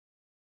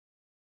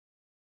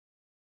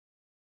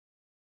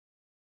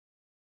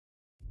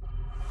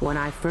When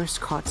I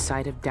first caught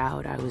sight of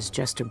Dowd, I was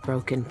just a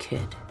broken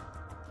kid,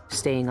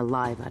 staying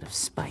alive out of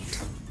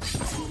spite.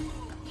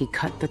 He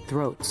cut the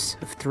throats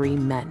of 3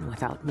 men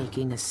without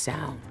making a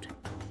sound,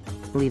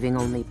 leaving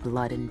only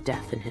blood and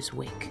death in his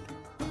wake.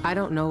 I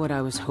don't know what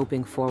I was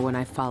hoping for when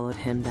I followed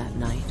him that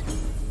night,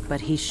 but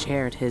he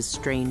shared his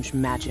strange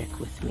magic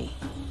with me.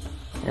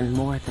 And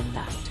more than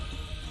that,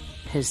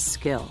 his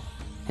skill,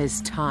 his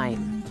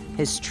time,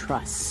 his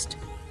trust,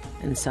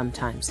 and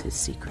sometimes his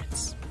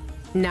secrets.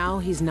 Now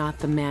he's not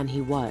the man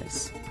he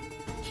was.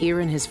 Here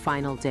in his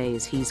final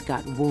days, he's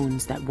got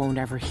wounds that won't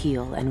ever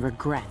heal and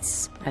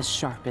regrets as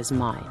sharp as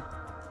mine.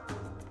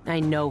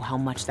 I know how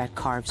much that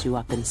carves you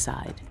up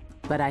inside,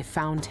 but I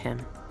found him,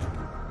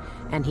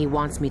 and he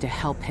wants me to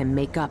help him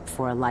make up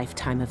for a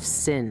lifetime of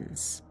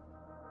sins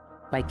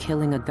by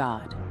killing a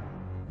god.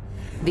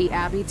 The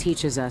Abbey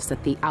teaches us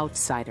that the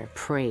outsider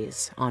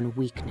preys on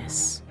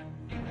weakness,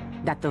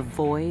 that the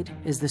void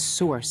is the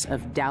source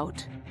of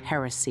doubt,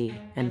 heresy,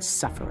 and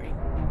suffering,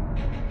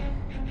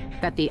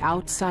 that the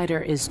outsider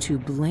is to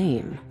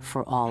blame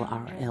for all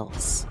our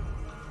ills.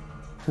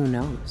 Who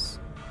knows?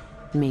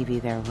 Maybe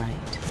they're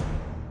right.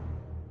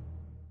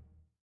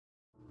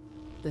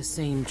 The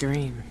same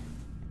dream.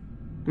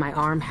 My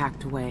arm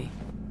hacked away,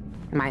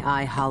 my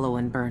eye hollow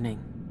and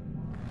burning.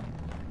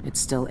 It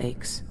still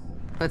aches.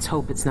 Let's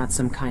hope it's not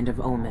some kind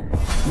of omen.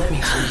 Let me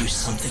tell you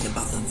something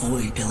about the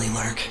void, Billie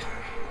Lurk.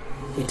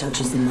 It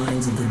touches the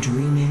minds of the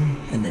dreaming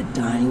and the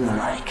dying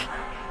alike.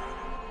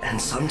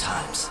 And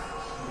sometimes,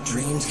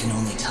 dreams can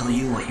only tell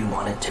you what you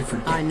wanted to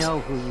forget. I know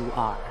who you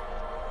are.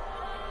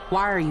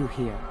 Why are you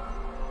here?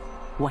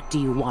 What do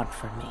you want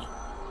from me?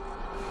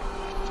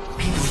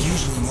 People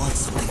usually want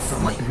something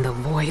from What me. in the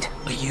void?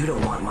 But you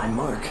don't want my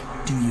mark,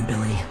 do you,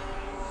 Billie?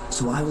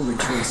 So I will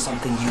return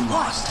something you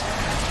lost.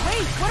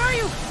 Wait, what are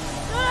you?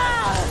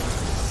 Ah!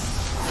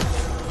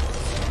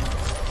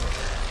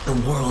 The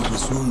world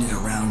was wounded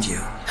around you.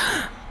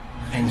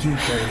 And you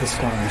carry the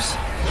scars.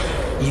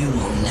 You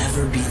will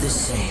never be the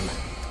same.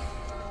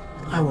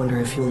 I wonder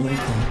if you'll like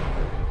them.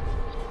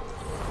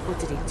 What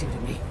did he do to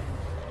me?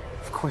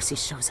 Of course he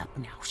shows up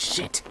now.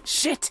 Shit!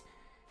 Shit!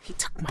 He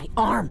took my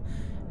arm!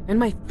 And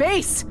my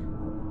face!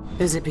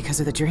 Is it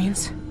because of the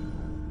dreams?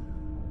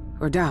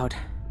 Or Dowd?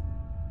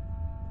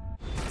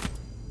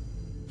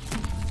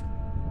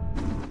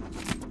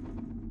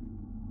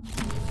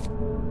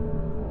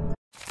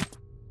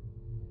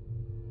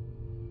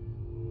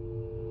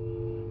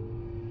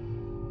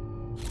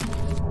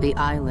 The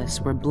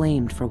eyeless were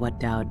blamed for what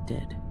Dowd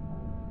did.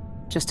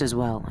 Just as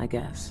well, I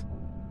guess.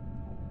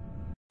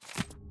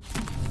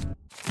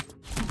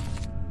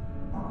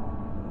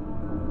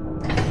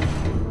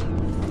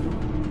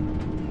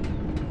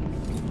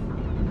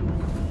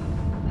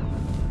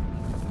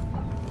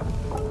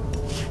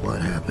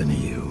 What happened to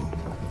you?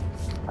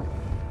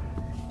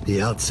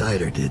 The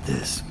outsider did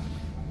this.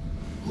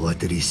 What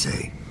did he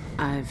say?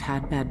 I've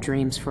had bad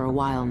dreams for a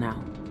while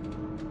now,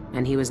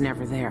 and he was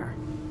never there.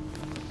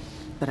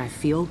 But I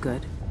feel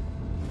good.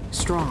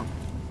 Strong.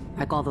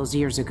 Like all those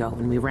years ago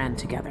when we ran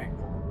together.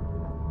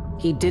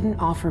 He didn't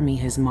offer me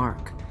his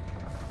mark.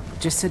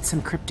 Just said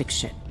some cryptic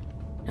shit,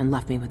 and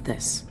left me with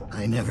this.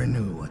 I never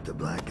knew what the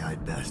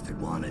black-eyed bastard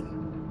wanted.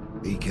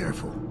 Be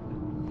careful.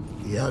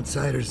 The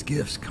outsider's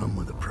gifts come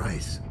with a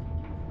price.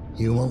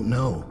 You won't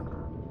know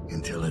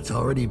until it's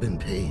already been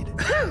paid.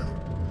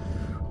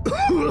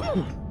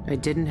 I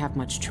didn't have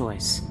much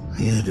choice.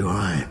 Neither do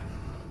I.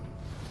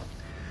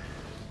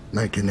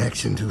 My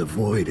connection to the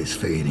void is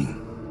fading.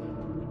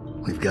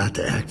 We've got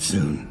to act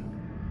soon,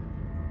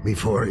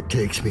 before it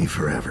takes me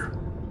forever.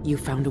 You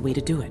found a way to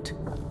do it.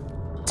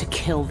 To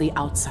kill the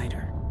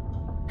outsider.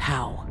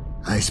 How?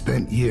 I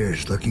spent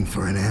years looking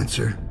for an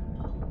answer.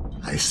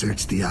 I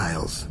searched the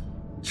Isles,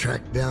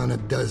 tracked down a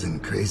dozen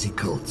crazy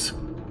cults.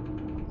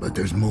 But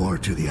there's more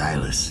to the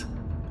eyeless.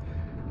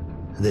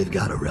 They've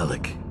got a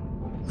relic,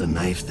 the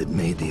knife that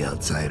made the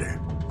outsider.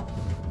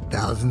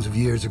 Thousands of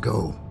years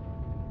ago,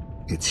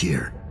 it's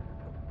here.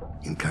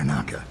 In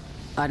Karnaca.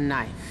 A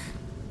knife.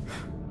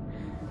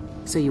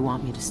 So you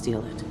want me to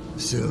steal it?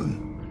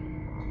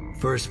 Soon.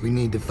 First, we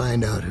need to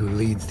find out who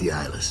leads the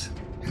Eyeless,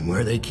 and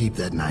where they keep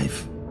that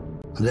knife.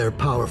 They're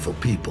powerful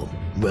people,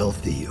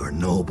 wealthy or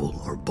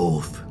noble or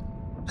both.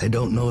 I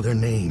don't know their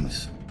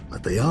names,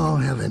 but they all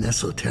have an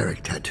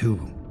esoteric tattoo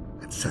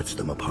that sets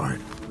them apart.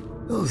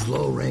 Those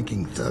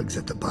low-ranking thugs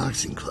at the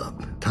boxing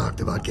club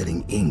talked about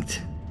getting inked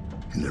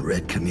in the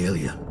Red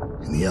Camellia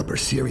in the Upper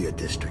Syria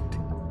district.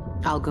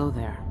 I'll go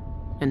there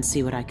and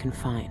see what I can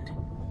find.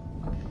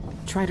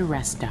 Try to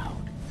rest out.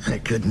 I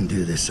couldn't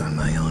do this on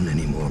my own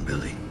anymore,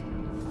 Billie.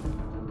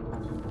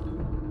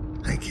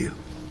 Thank you.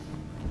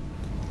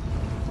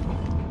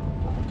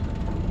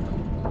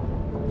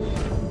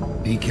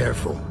 Be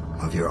careful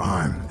of your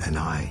arm and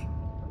eye.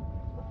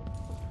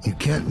 You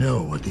can't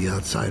know what the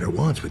outsider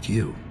wants with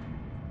you.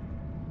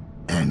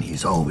 And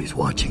he's always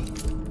watching.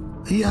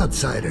 The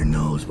outsider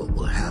knows what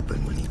will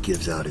happen when he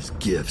gives out his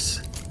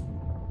gifts.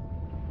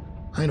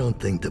 I don't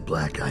think the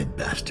black-eyed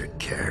bastard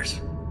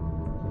cares.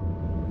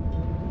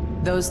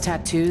 Those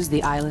tattoos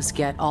the eyeless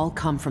get all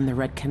come from the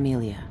Red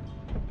Camellia.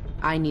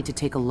 I need to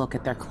take a look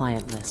at their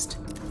client list.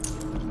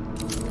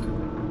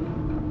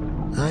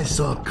 I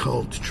saw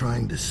cults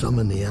trying to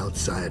summon the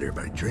outsider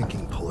by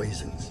drinking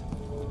poisons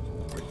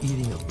or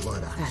eating a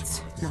blood ox.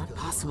 That's not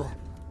possible.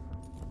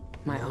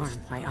 My arm,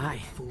 my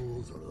eye.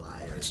 Fools or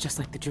liars. It's just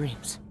like the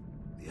dreams.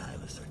 The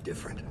eyeless are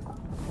different.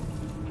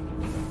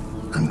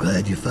 I'm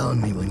glad you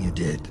found me when you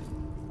did.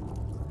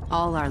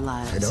 All our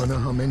lives. I don't know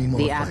how many more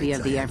The Abbey fights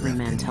of the I have left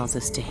Everyman in tells me.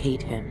 us to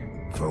hate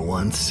him. For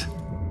once,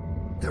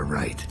 they're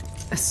right.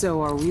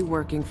 So are we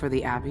working for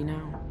the Abbey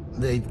now?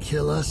 They'd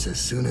kill us as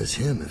soon as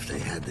him if they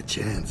had the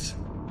chance.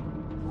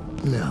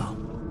 No.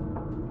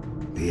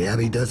 The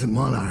Abbey doesn't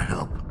want our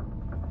help.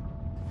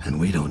 And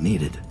we don't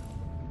need it.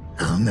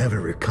 I'll never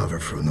recover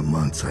from the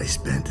months I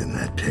spent in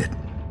that pit.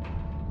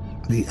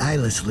 The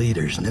eyeless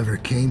leaders never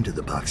came to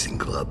the boxing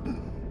club.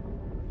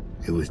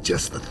 It was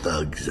just the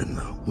thugs and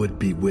the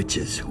would-be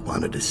witches who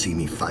wanted to see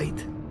me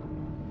fight.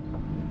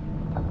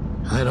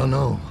 I don't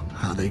know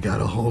how they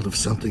got a hold of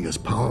something as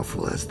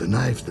powerful as the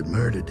knife that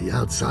murdered the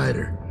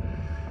outsider.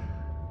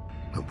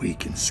 But we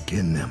can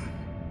skin them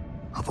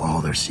of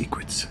all their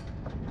secrets.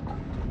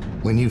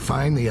 When you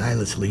find the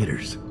eyeless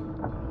leaders,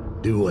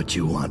 do what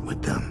you want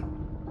with them.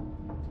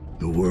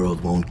 The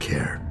world won't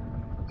care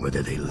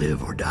whether they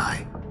live or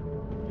die.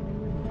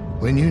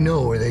 When you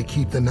know where they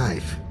keep the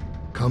knife,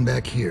 come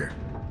back here.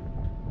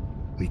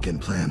 We can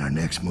plan our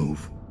next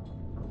move.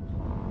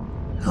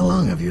 How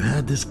long have you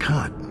had this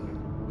cot?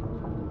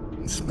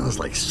 It smells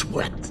like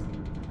sweat,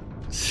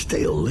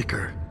 stale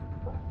liquor.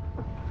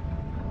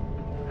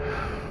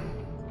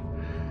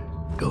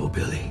 Go,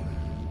 Billie.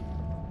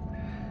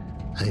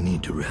 I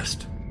need to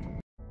rest.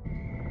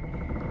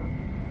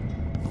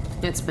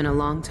 It's been a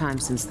long time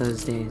since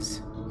those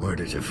days. Where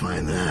did you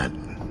find that?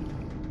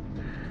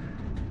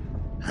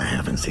 I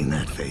haven't seen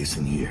that face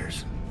in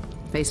years.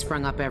 They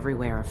sprung up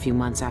everywhere a few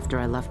months after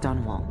I left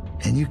Dunwall.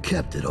 And you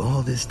kept it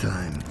all this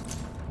time.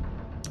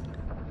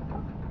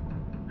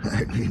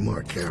 I'd be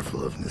more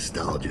careful of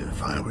nostalgia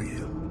if I were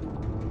you.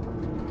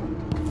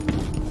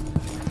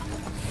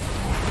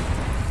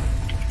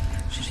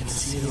 She can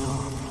see it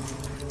all.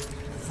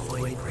 The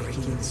void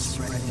breaking and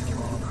spreading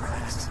through all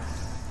cracks.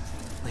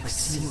 Like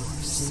sewer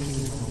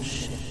sinking on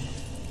ship.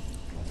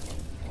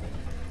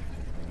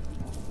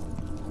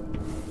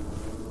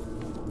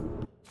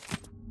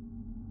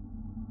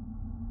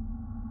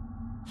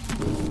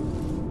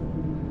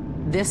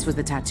 This was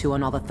the tattoo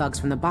on all the thugs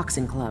from the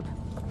boxing club.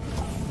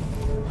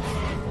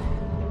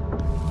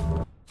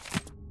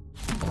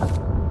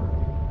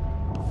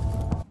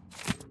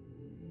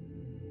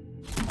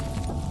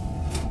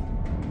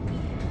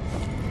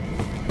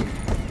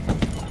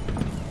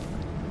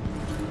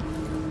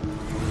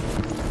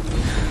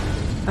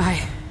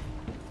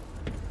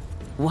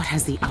 What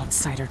has the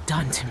outsider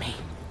done to me?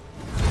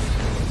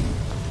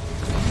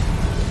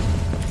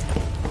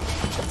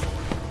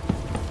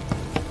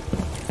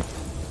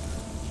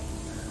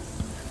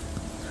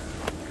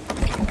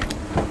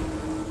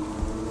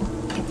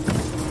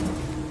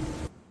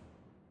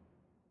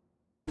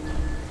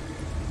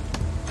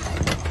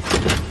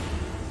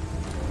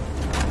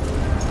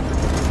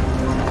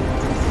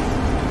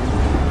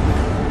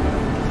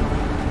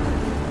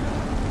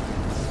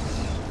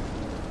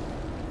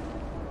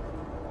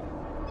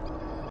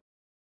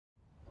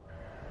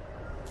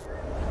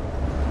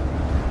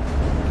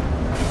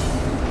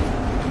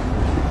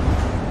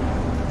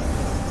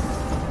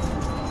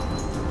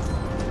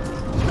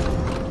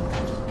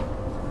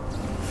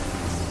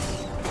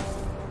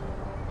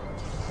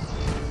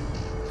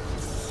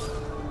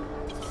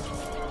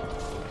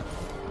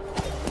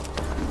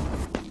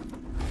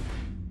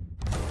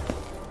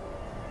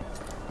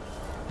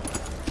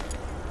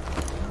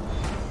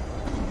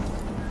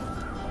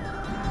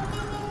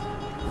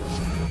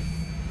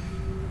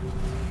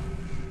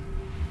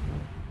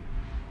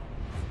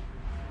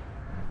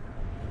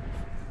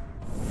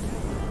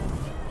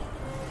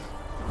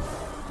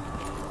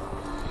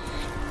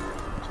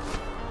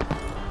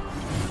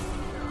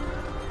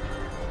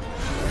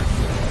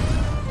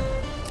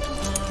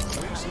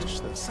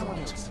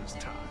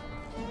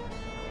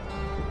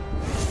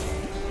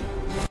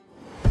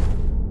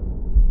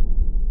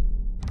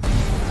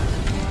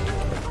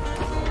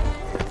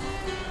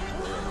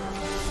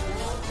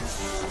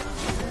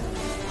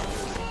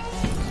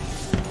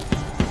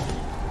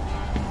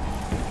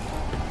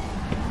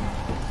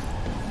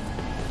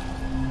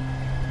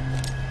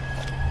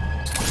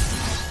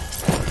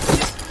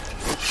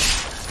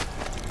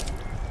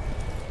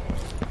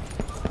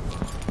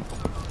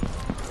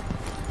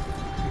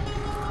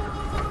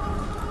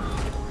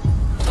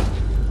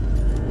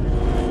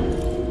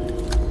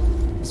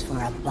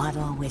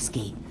 Bottle of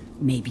whiskey.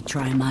 Maybe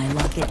try my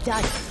luck at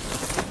Dutch.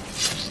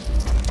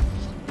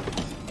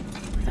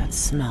 That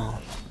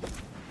smell.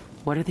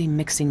 What are they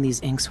mixing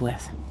these inks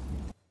with?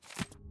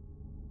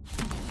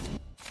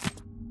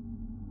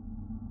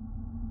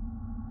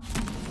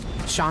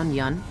 Sean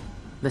Yun,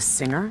 the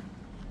singer,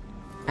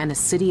 and a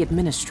city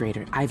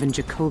administrator, Ivan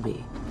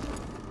Jacoby.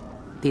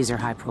 These are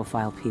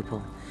high-profile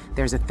people.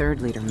 There's a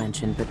third leader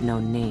mentioned, but no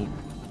name.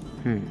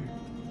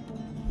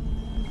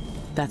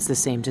 That's the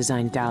same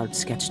design Dowd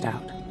sketched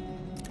out.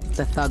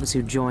 The thugs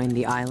who join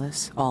the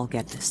Eyeless all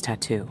get this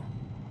tattoo.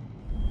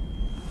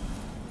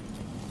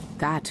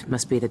 That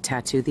must be the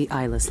tattoo the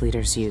Eyeless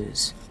leaders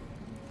use.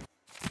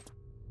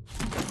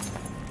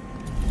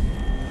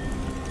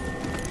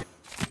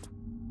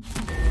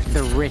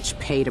 The rich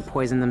pay to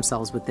poison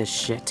themselves with this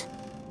shit.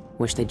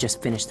 Wish they'd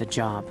just finish the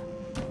job.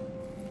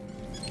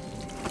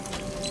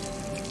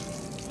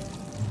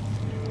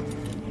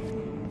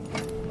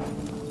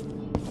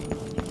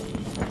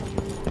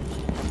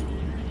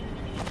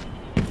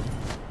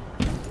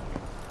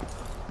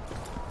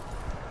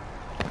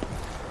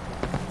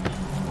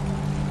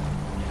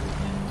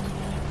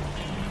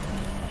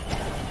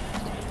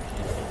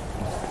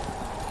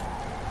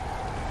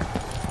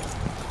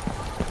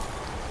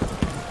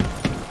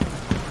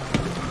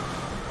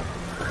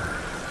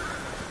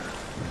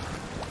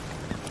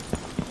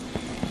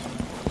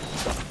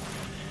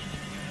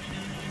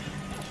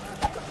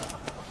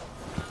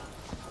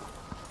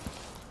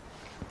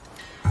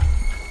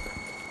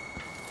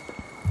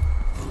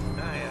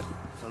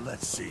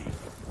 Let's see.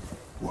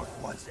 What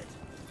was it?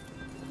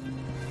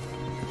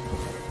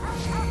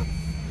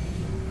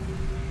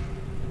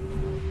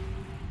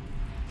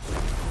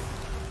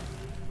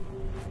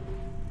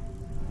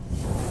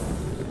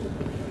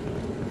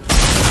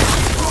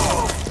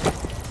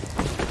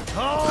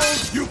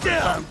 Oh, you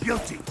get found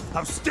guilty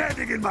of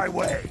standing in my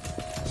way.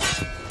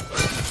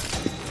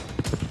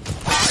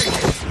 I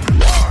hit you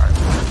hard.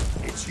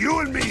 It's you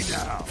and me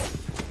now.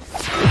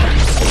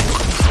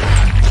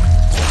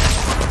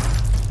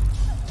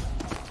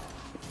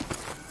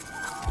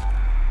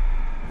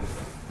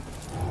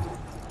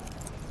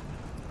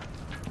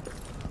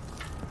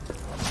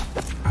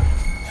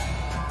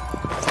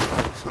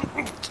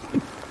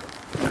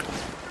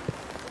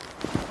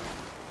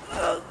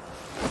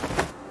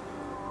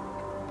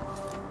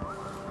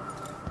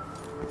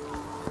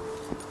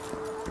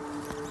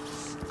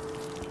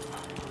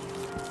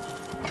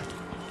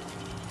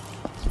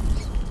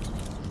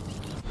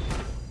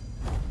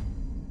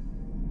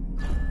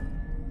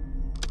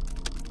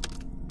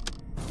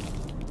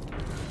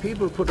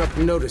 People put up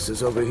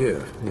notices over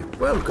here.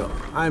 Welcome.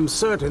 I'm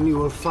certain you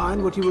will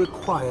find what you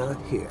require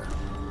here.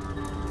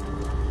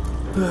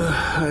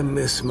 I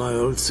miss my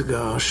old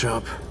cigar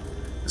shop.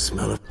 The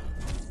smell of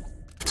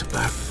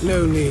tobacco.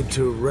 No need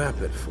to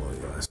wrap it for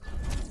you.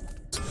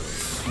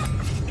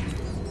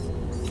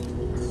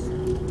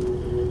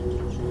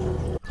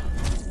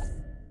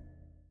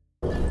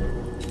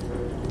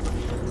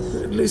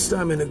 At least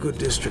I'm in a good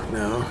district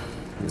now.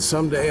 And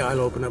someday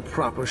I'll open a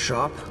proper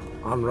shop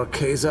on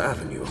Rakeza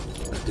Avenue.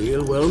 A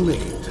deal well made.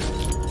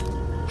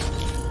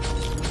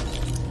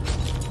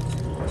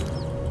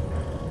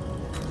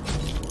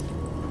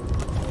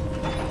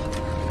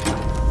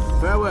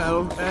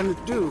 Farewell, and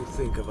do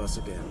think of us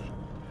again.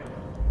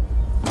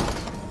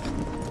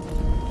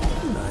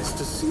 Nice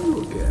to see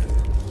you again.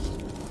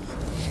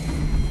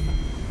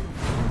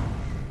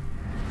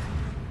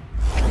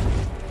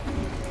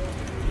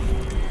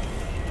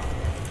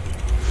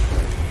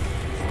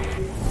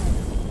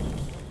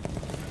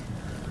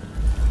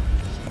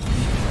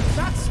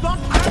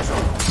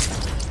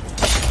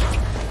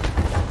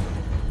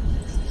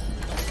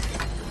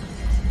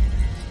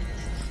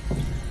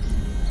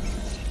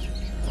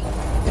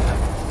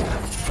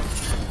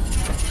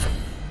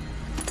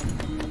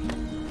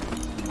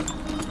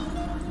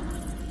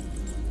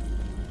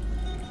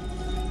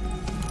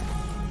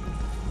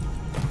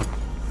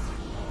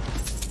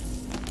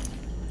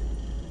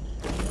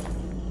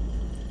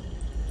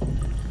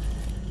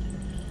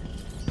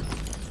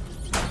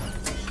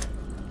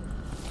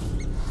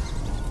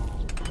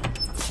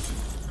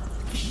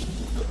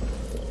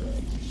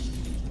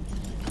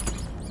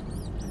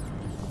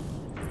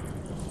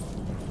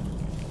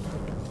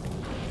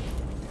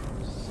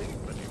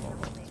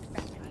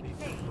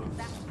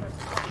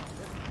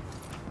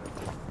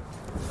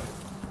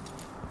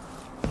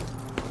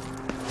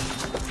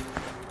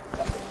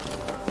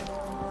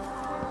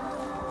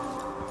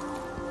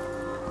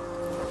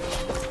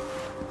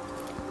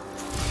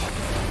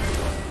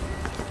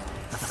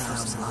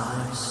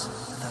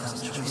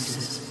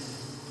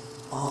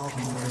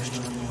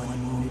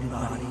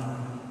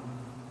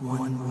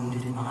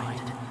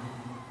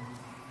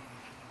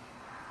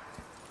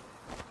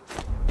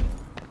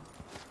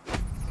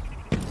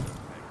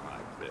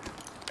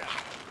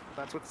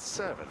 That's what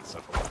servants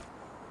are for.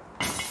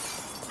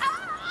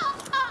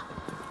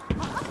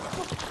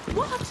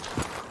 What?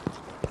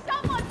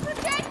 Someone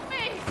protect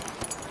me!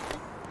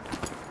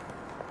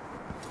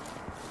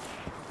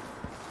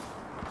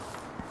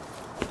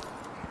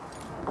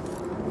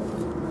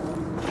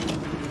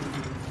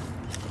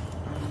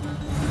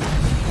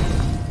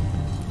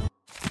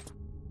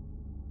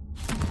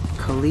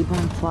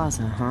 Caliban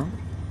Plaza, huh?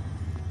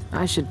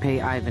 I should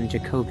pay Ivan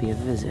Jacoby a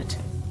visit.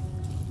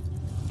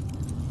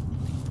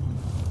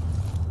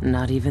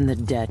 Not even the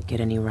dead get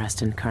any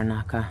rest in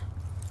Karnaca.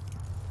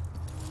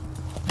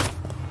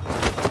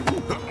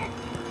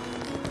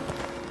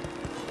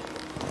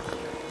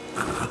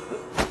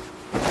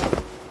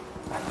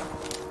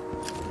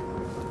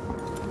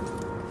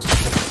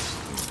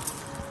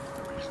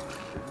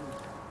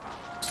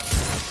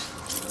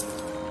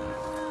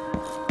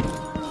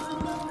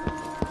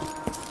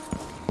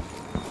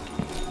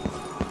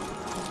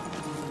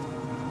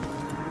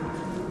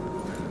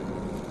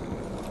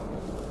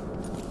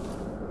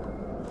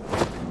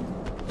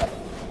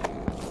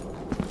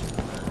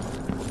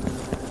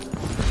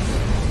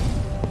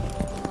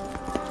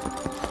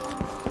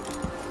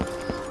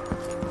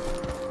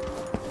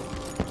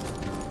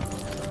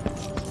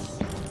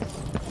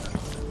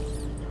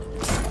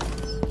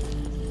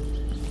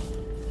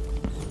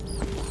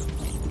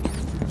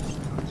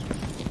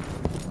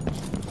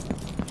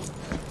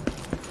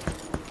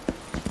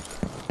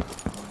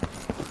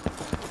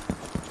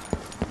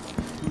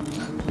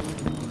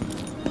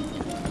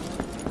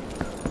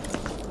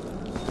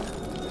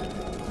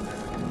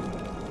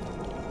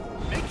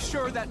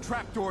 sure that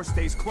trapdoor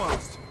stays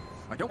closed.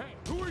 I don't... Hey,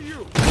 who are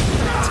you?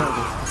 Tell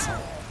the officer.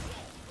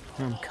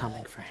 I'm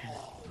coming for him.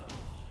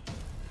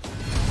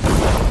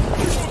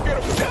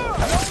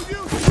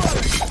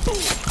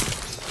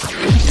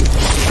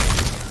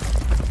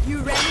 You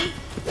ready?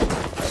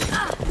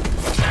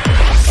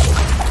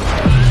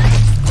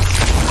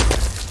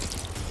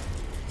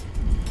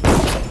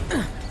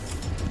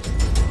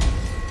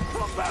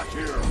 Come back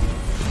here.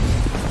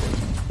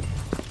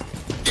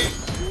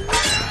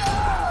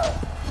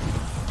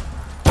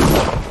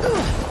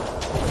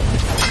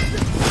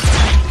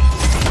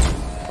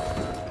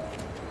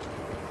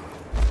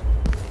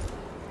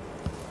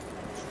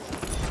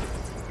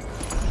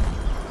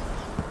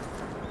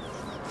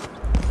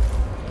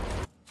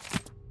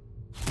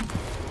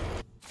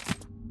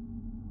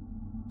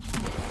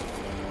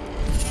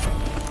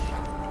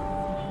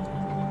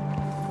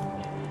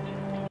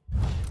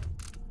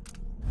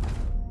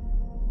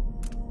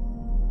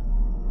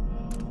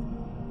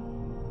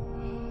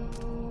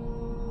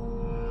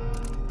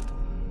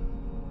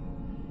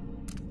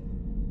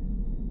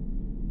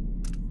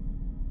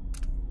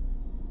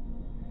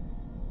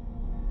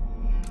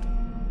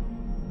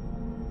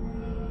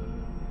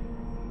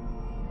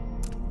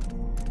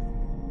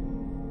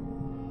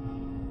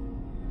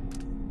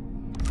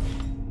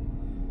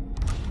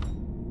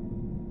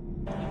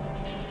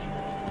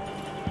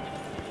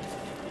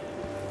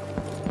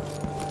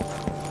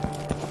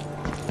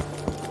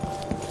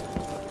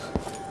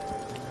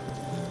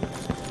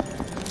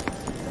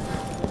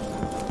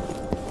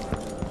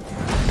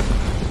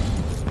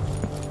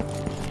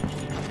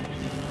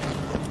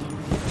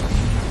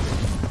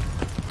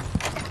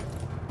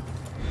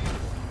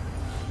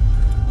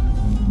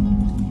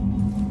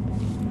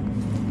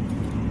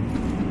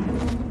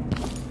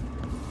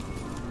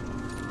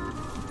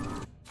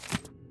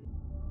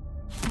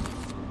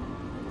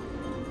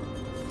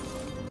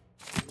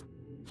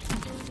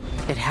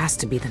 It has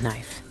to be the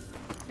knife.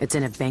 It's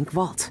in a bank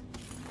vault.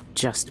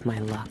 Just my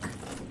luck.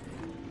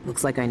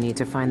 Looks like I need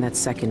to find that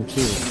second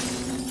key.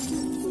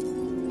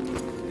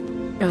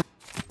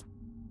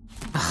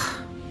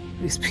 Ugh,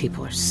 these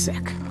people are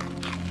sick.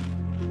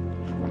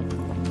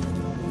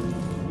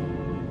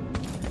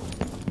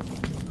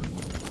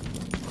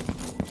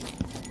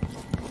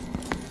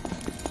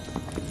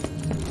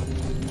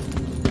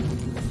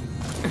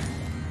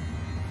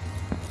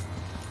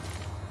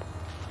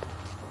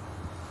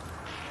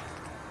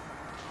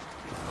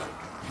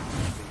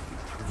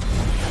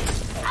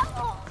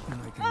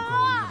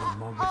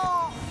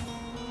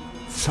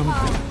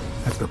 Something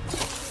at the...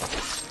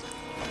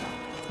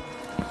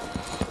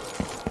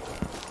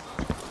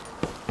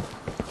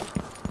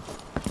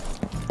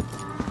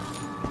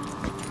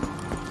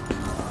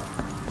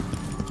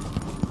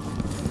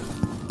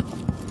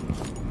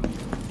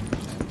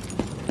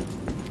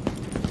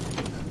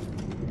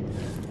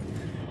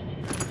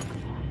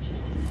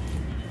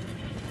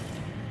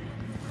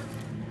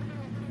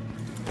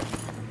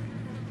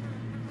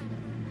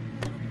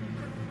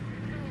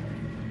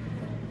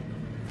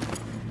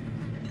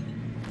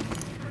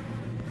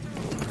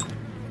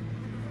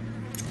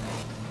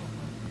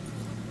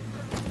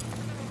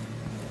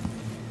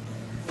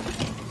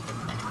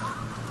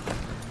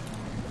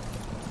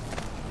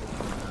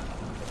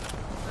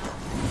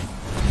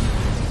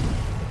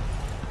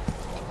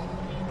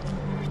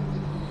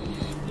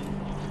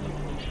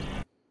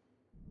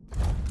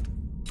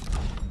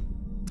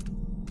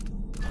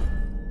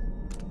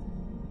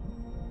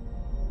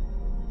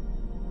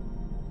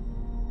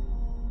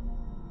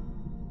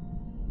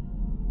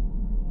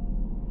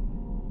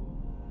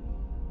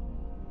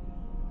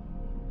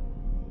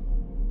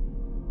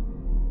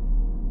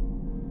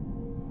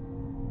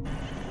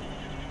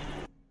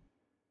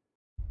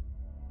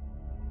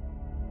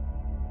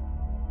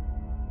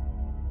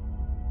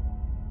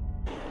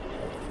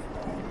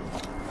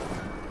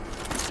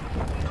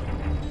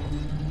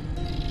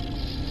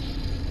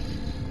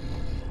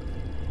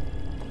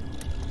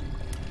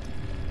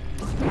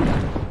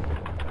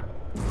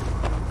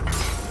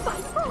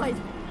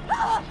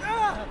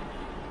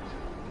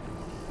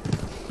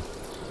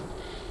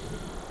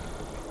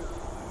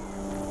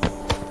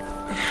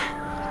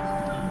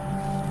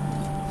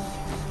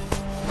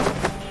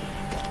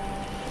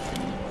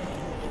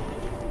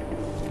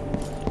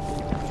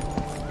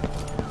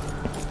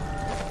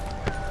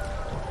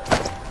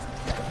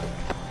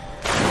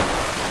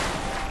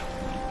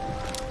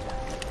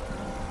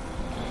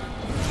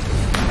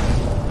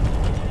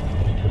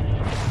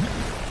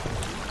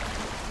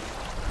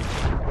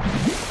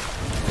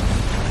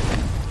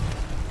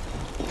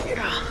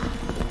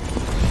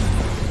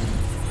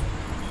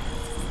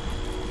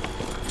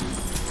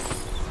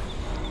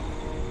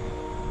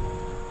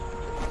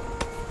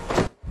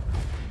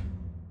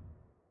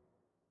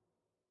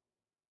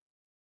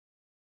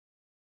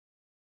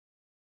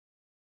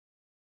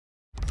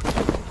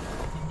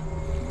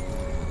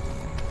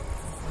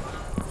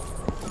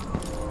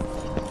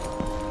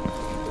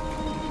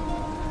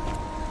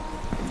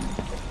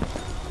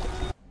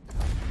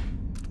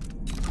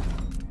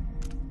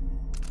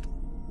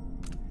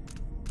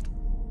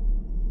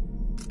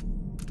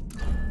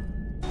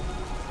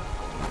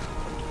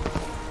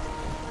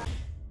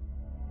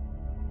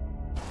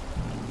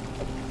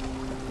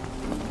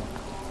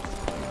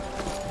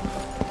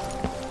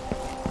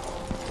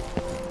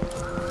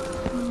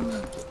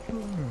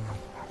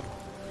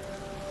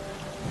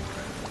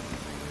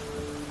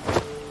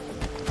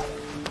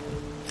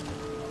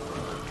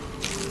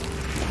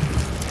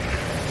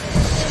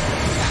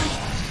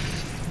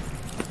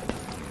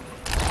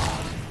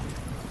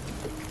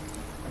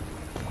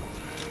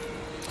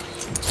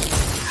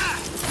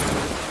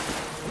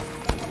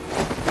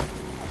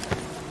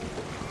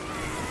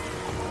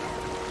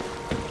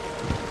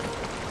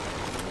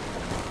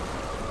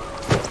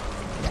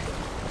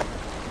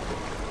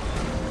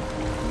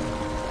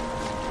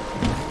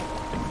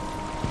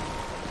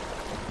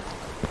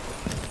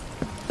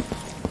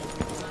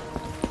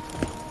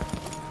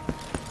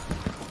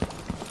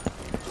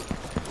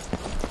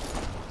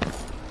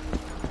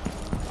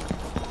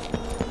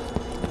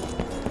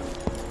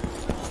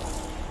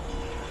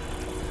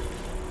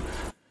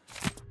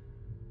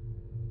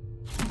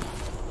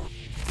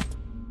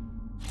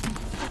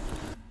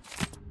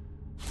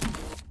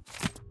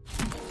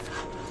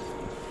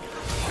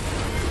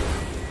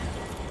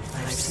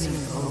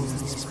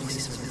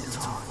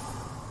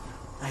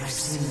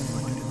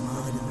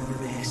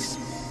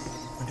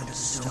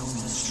 stone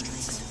the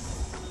streets.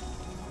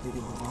 We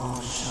will all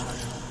shudder.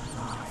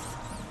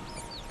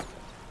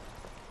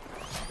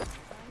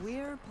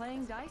 We're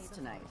playing dice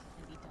tonight.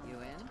 You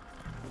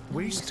in?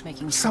 Waste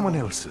someone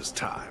else's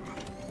time.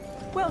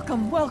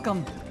 Welcome,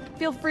 welcome.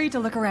 Feel free to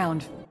look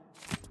around.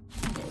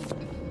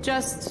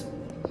 Just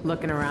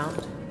looking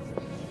around.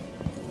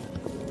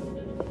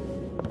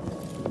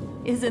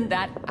 Isn't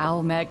that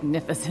owl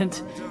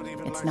magnificent?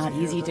 It's not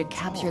easy to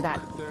capture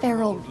that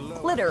feral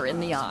glitter in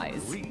the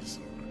eyes.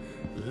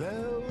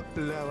 Low,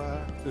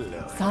 lower,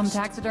 lower. Some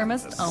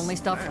taxidermists only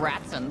stuff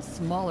rats and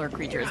smaller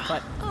creatures,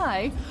 but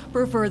I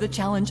prefer the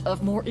challenge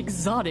of more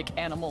exotic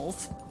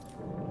animals.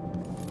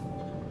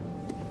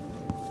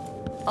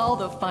 All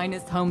the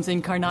finest homes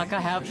in Karnaca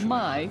have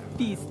my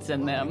feasts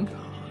in them.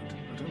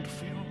 I don't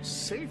feel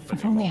safe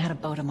I've only had a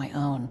boat of my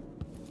own.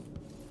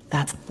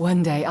 That's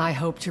one day I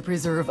hope to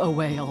preserve a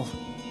whale.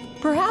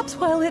 Perhaps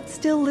while it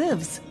still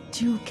lives,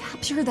 to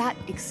capture that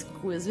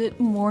exquisite,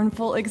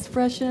 mournful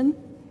expression.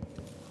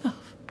 Oh,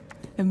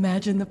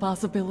 imagine the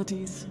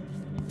possibilities.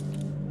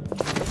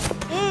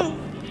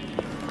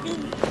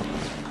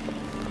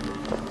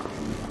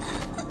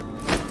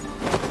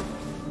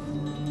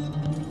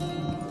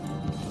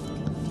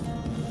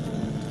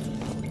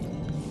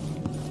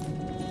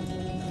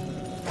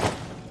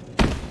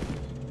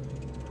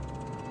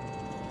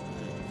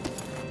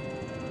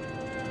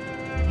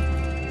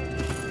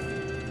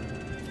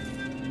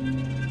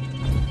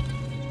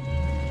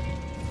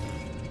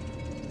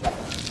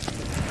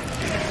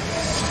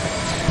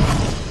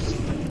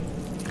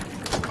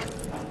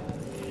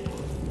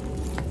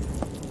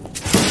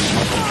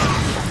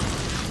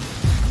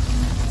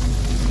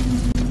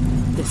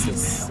 This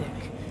is sick.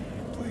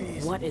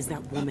 What is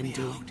that woman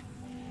doing?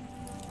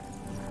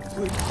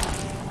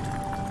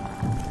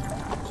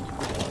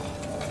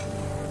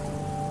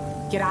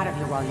 Get out of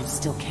here while you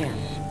still can.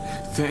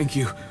 Thank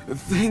you.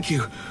 Thank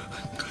you.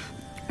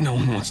 No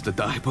one wants to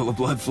die full of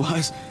blood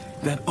flies.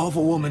 That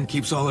awful woman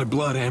keeps all her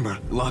blood amber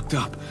locked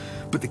up.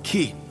 But the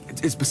key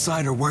is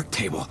beside her work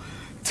table.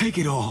 Take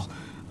it all.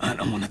 I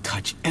don't want to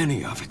touch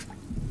any of it.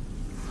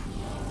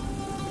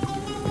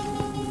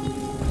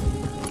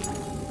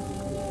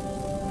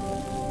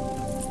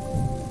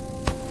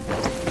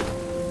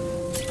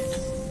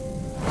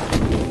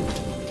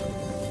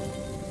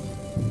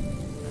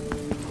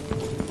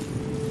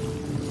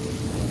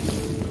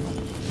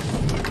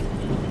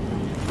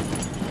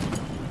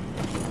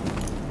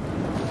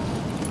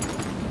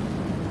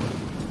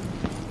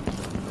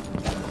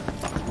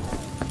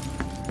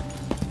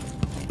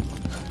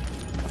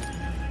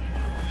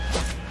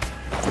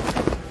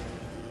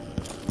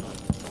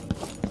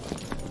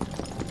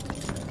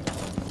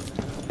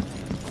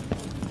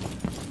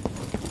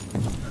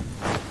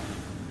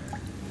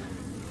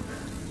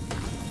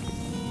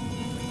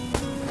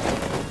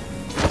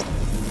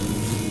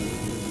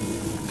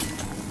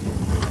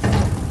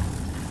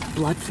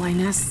 Bloodfly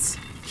nests?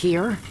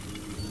 Here?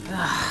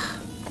 Ugh.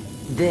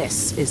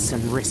 This is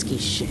some risky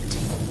shit.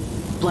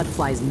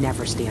 Bloodflies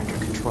never stay under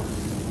control.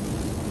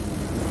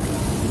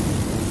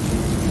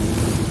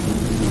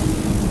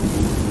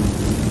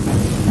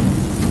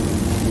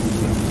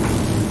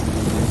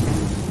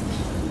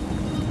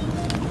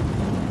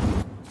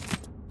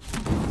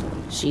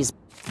 She's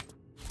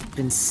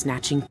been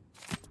snatching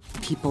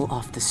people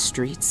off the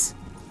streets.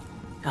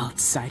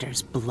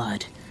 Outsiders'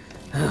 blood.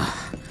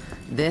 Ugh.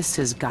 This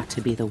has got to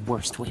be the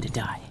worst way to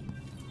die.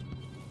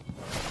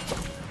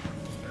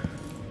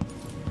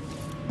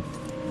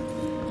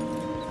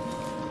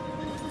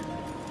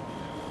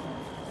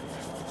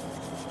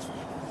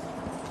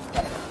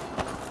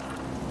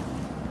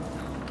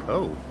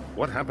 Oh,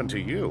 what happened to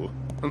you?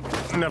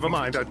 Never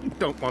mind, I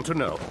don't want to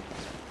know.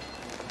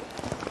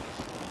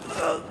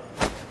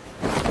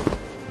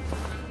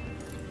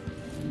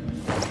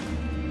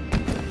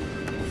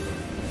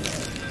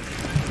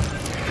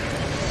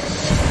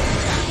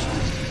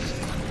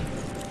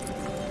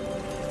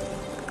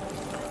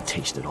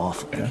 Tasted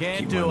awful. Can't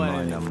Keep do my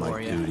mind anything on for my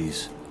ya.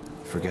 duties.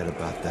 Forget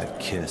about that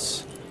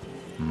kiss.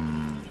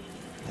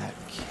 That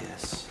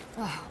kiss.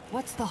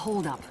 What's the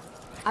holdup?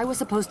 I was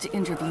supposed to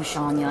interview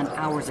Shanyan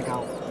hours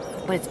ago,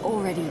 but it's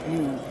already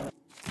noon.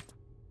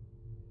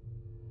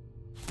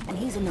 And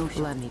he's a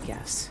no-show. Let me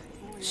guess.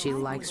 She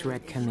likes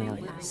red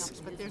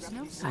camellias.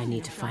 I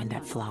need to find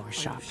that flower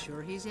shop.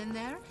 Sure he's in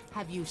there?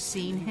 Have you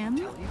seen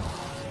him?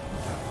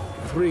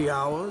 3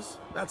 hours?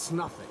 That's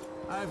nothing.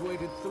 I've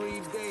waited 3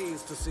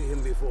 days to see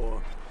him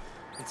before.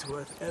 It's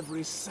worth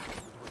every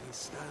second when he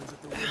stands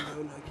at the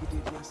window like he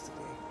did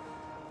yesterday.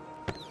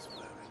 He's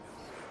wearing a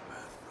red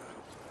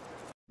bathrobe.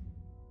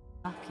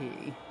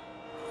 Lucky.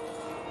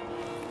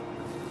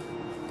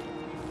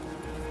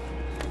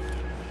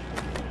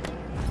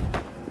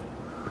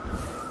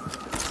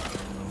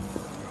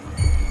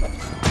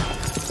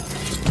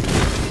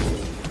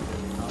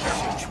 I'll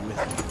shoot you with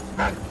me.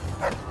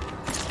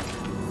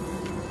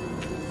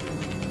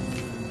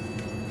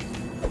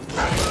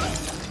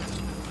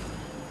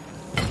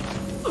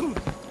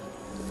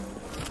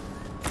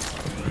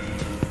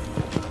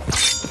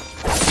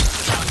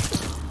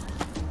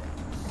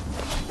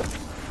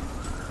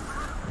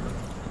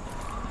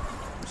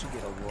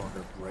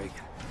 another break.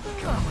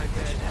 Come on my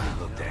bed. Have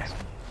you looked at?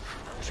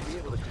 Should be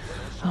able to.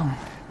 Oh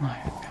my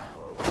God.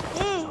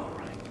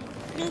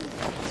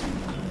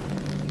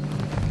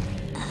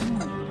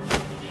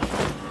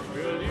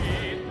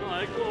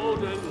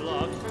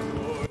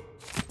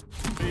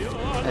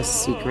 A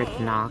secret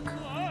knock?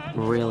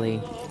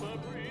 Really?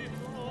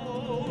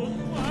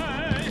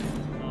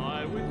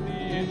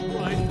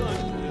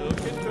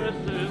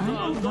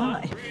 Oh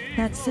my.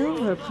 That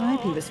silver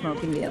pipe he was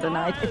smoking the other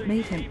night, it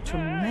made him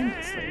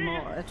tremendously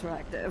more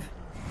attractive.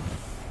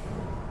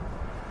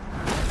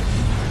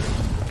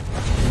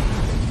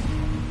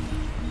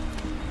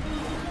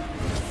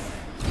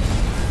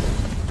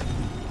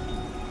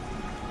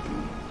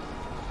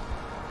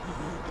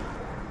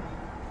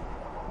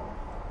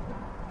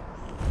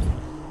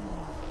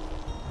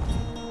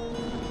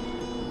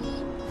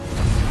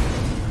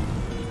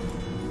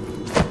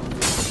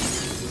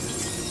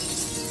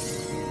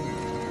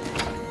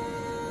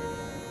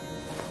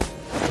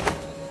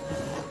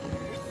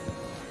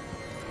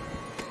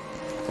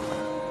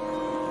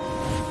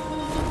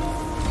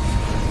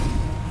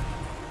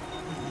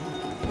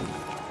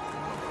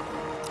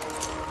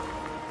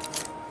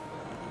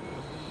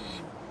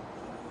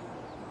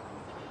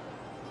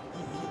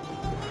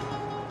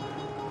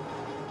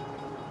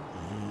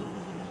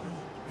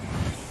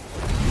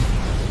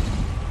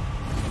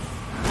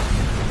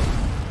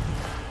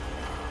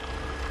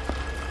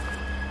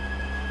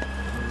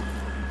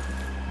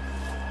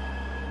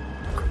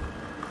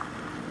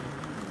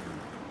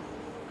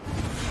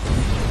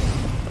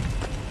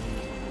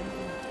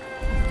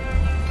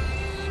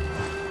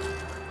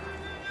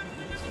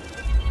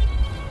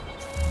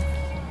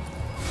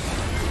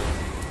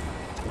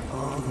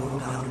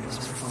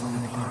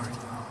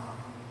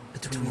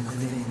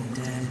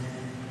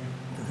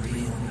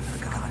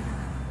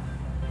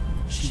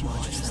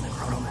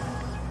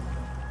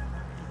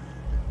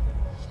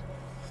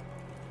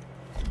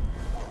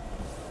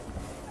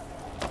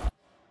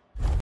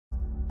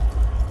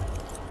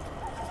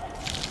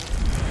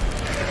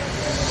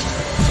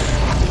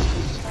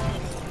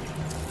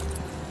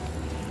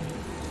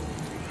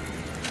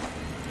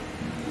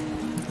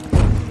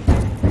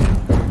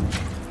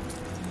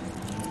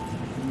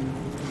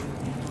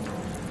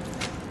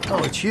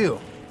 Oh, it's you.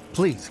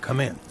 Please, come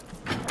in.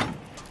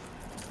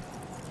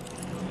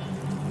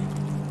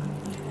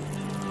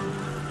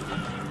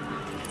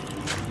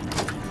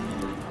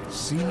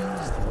 Seized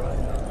right.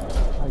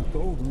 I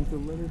told him to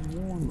let it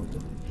warm a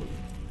little.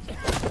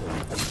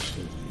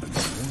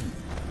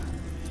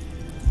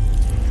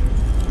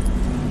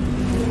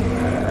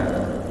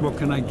 What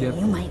can I get?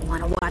 You might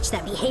want to watch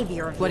that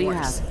behavior of What do you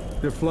yours.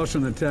 have? They're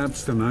flushing the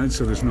taps tonight,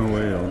 so there's no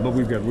ale. But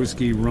we've got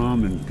whiskey,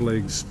 rum, and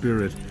plague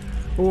spirit.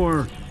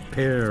 Or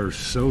pear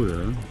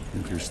soda,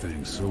 if you're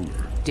staying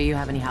sober. Do you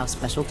have any house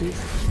specialties?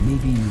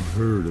 Maybe you've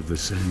heard of the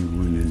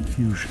sanguine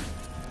infusion.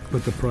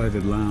 But the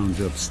private lounge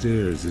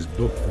upstairs is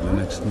booked for the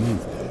next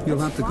month. You'll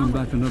have to come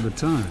back another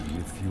time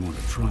if you want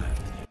to try it.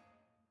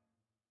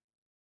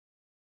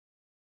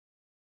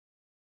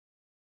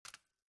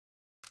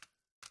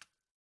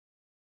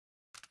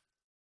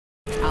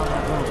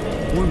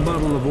 One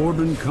bottle of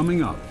Orban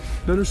coming up.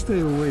 Better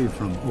stay away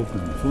from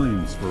open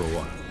flames for a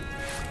while.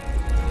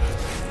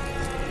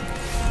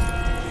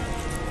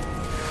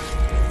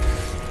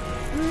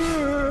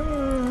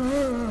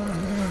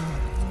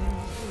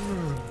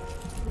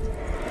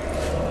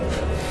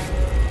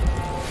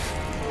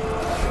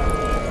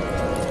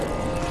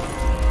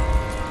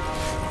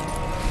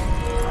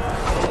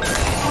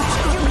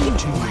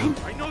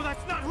 I know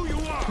that's not who you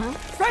are! Huh?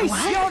 Face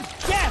your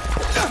death!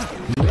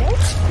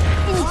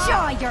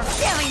 Enjoy your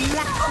very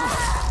last...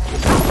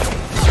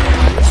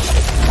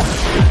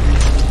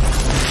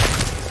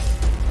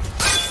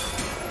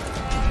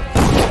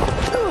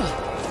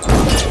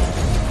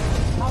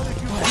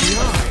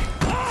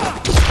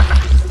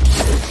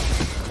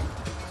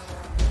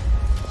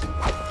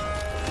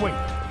 Wait,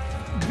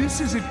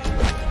 this isn't...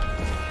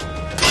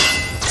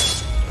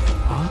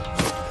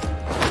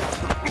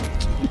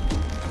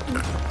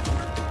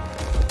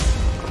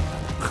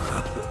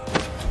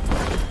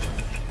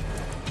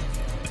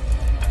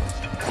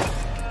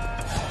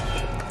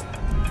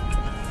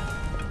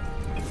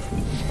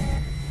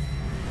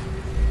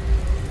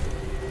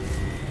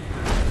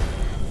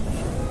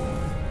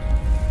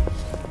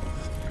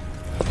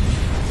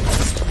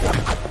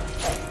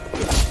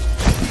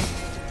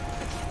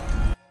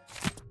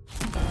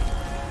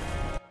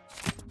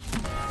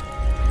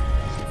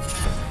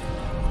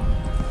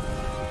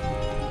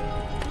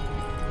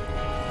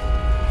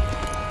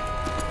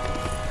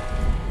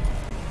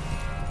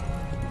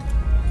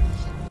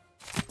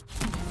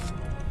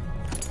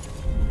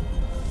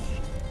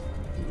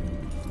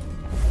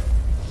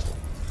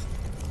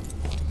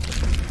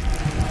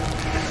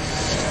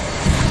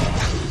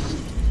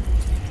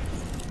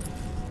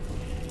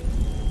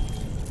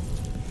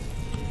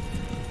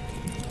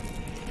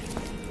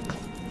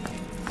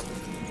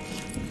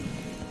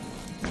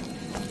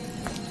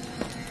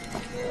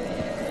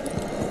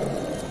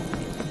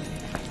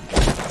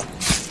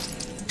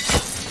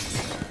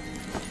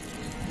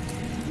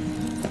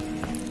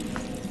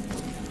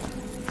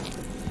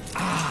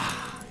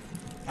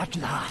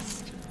 At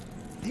last.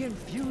 The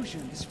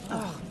infusion is full.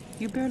 Oh,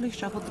 you barely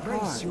shuffled the Brace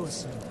cards.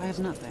 yourself. I have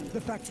nothing.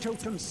 The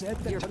factotum said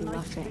that You're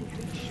tonight's bluffing.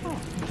 vintage.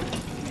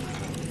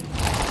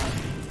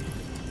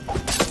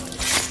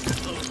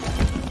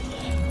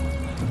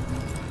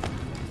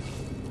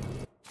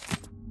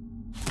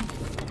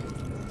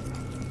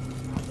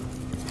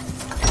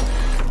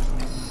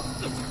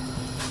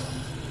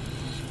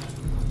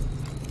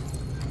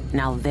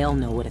 Now they'll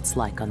know what it's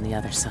like on the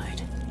other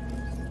side.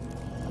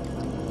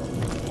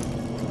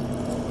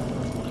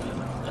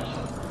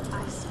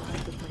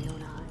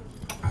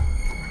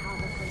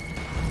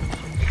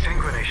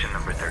 Exsanguination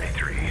number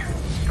 33.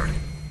 Starting.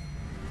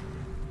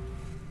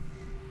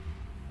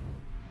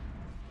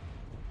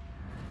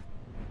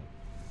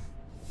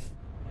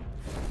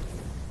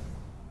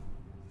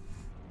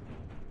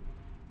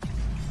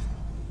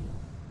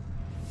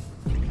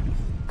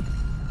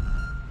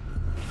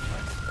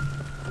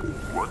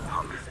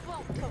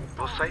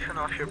 We'll siphon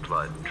off your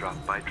blood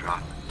drop by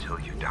drop until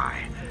you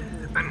die.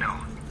 No.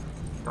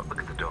 Don't look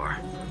at the door.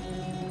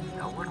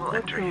 No one will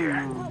enter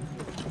here.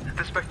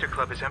 The Spectre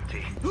Club is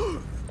empty.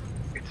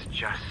 It's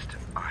just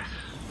us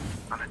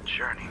on a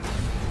journey.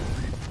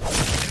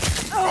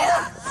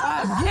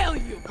 I'll kill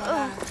you!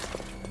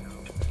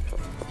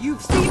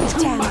 You've seen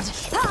too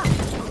much!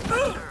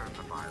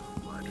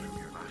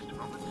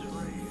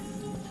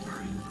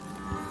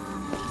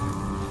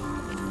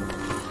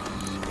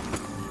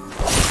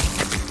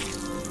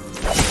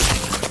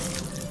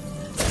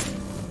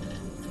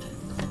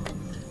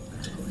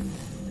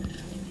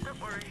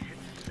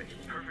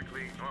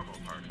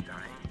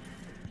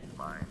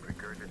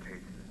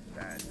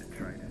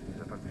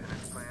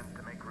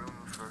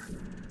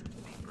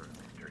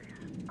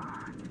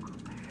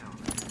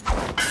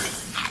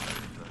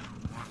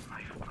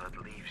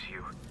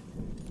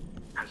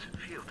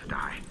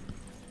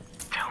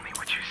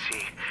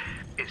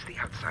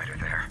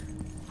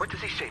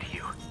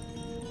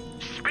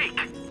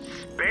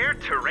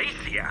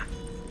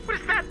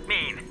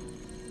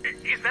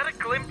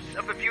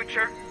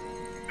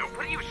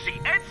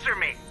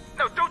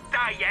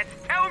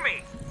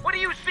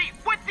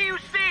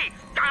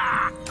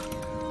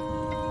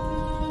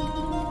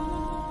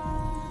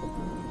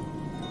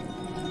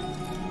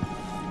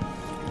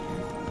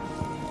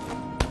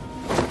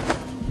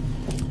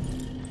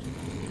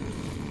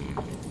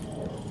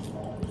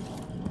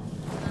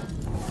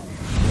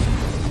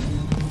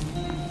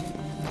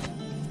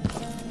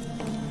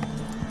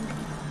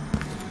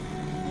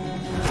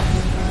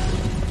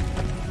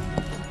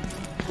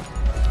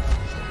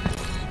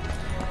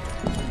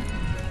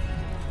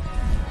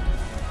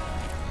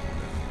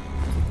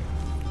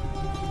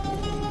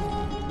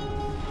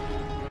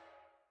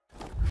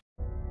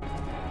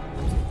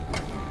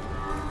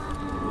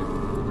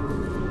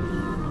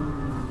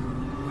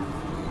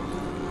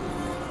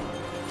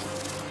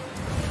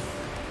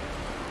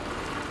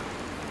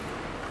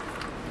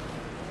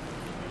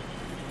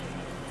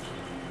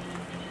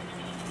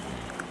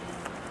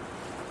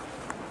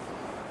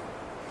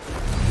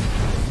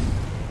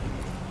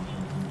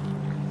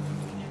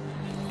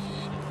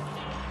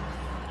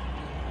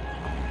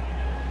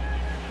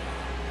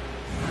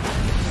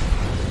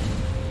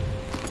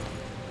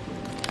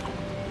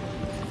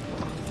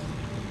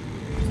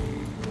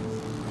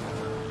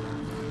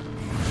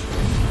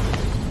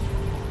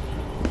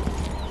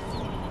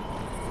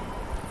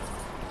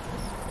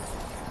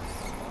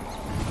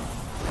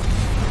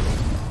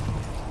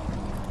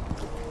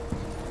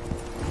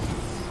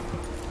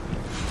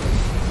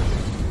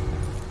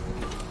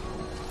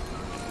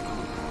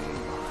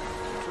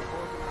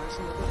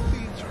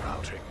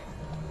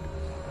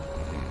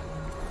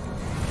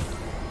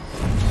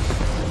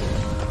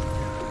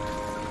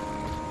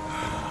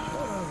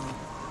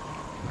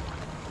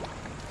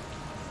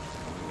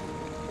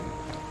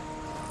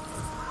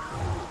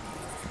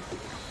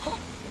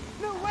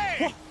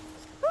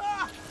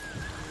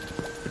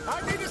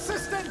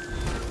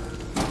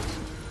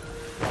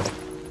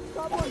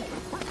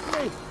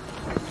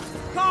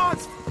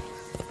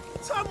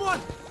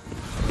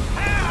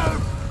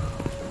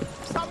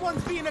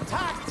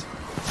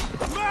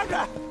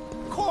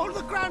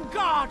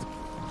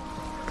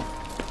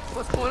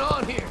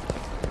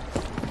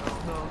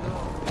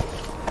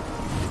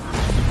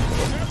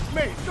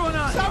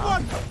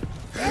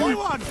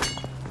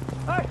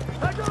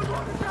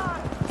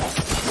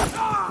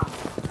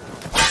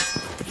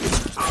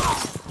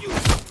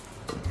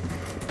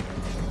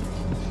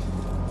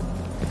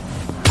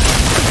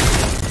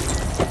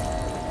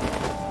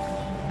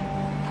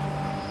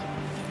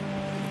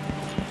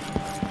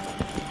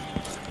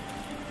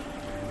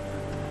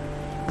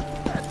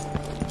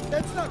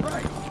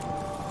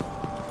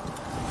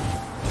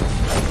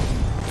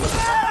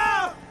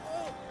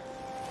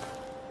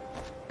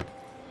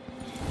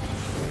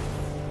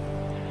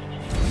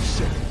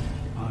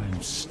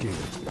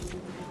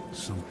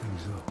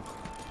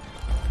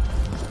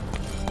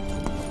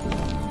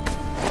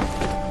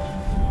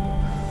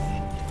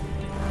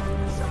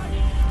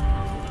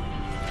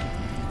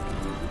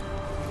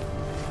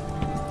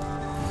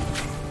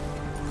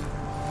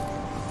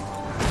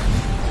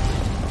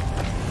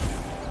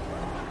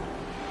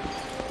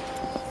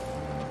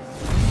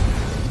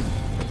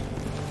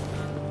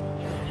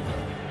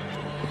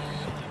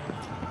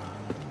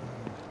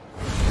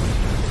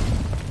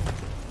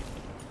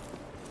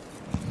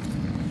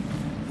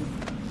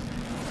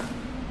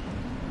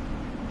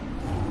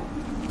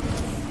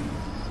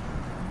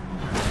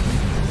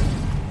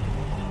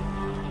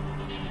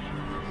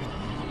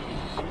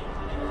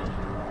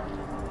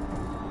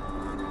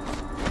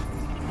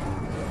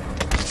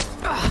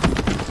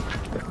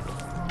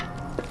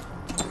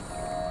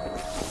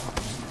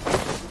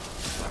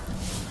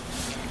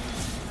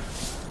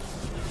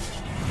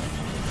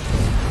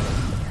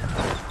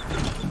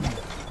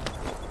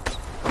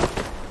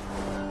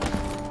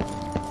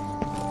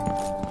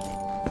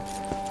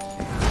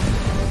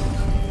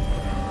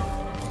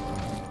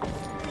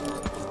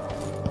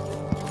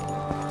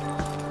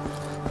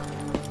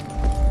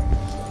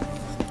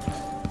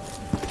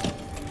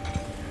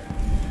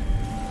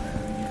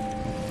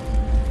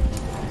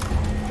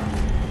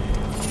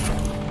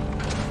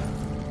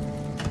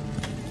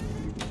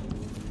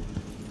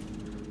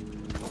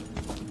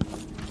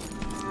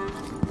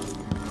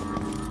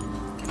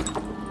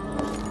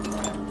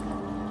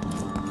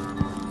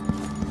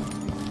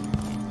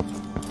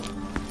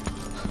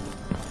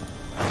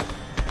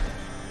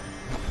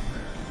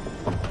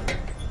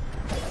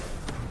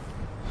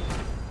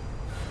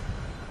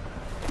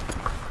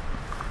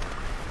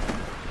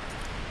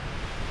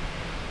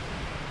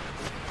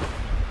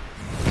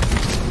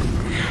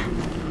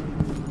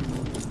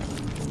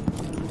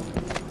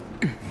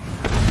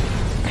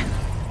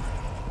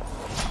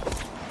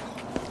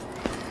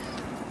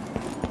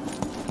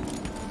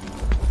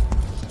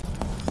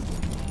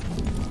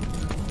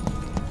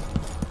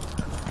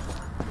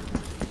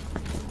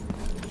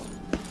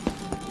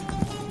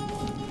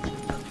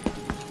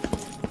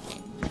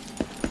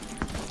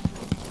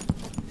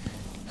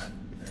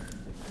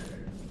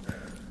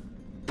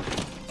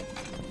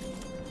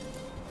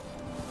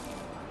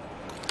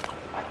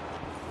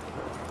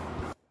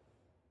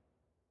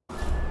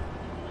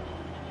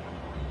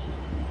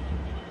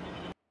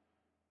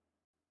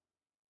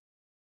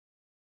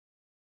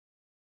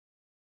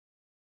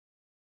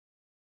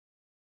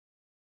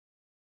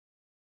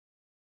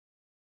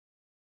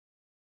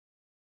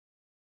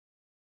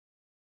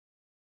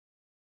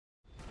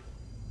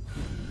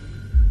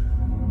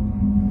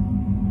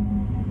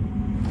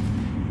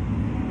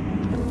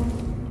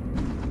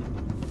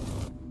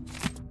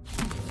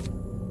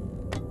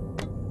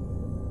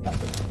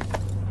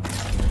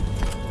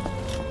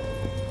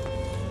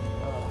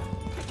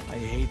 I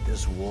hate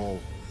this wool.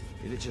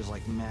 It itches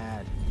like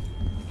mad.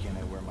 Why can't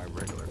I wear my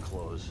regular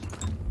clothes?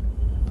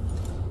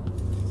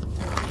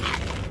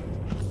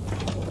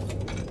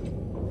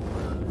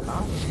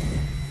 Huh?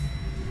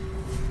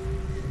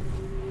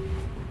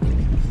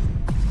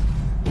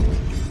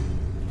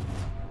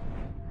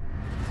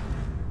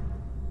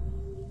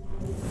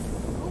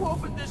 Who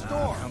opened this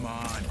door? Come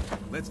on.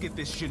 Let's get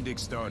this shindig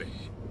started.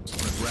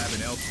 Wanna grab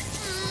an elk?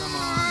 Come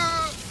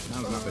on.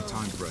 Now's not the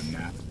time for a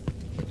nap.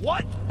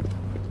 What?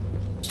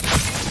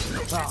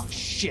 Oh,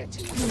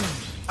 shit.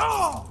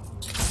 Oh!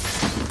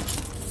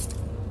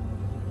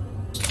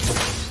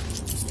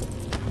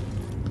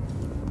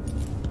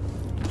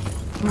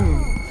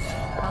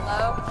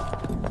 Hello?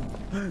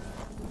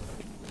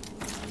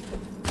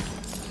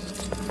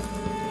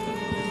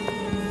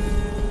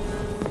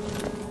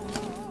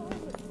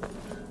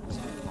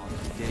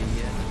 Day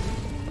yet?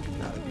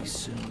 Gotta be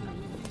soon.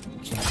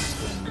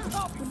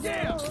 Oh,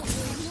 damn!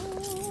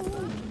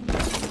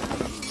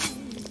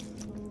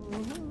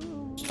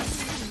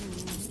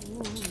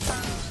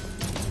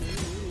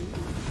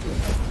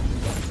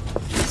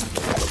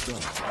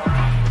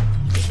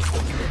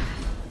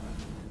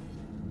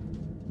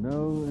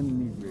 No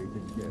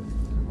inebriated guests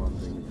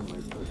wandering into my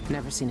person.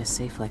 Never seen a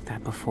safe like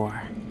that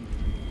before,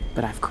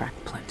 but I've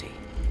cracked plenty.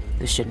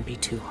 This shouldn't be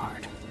too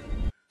hard.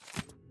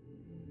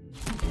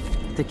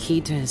 The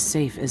key to his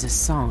safe is a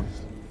song.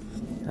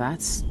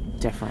 That's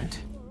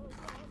different.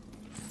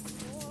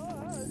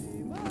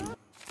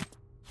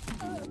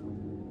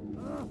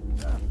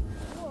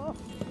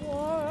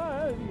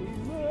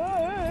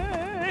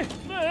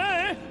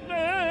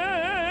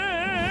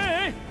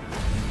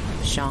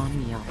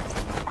 Sean Young.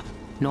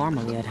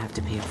 Normally I'd have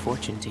to pay a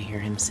fortune to hear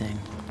him sing,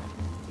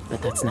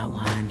 but that's not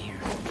why I'm here.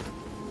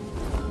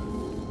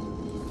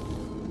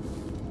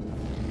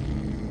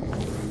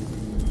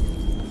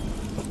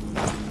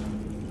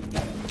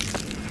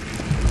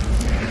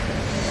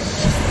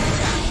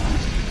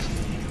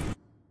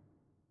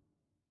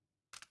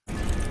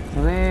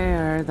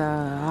 Where the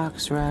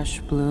oxrush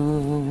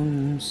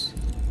blooms.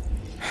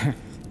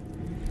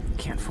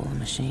 Can't fool a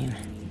machine.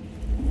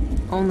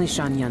 Only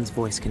Sean Yun's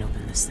voice can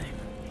open this thing.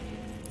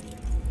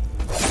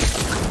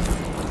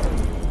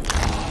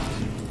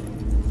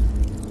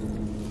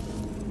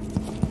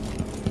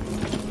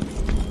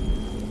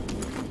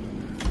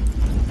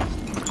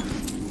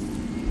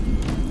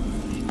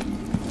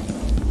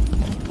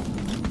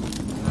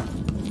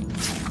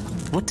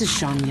 What does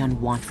Sean Yun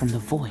want from the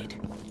Void?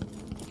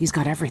 He's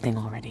got everything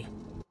already.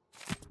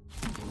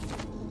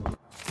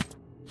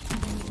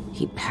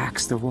 He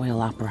packs the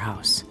Royal Opera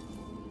House,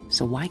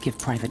 so why give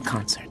private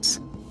concerts?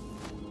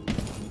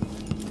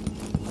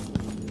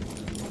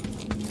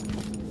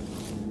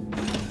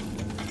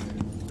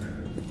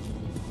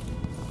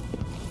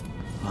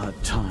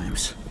 Hard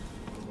times.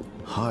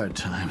 Hard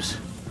times.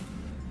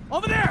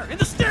 Over there! In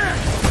the stairs!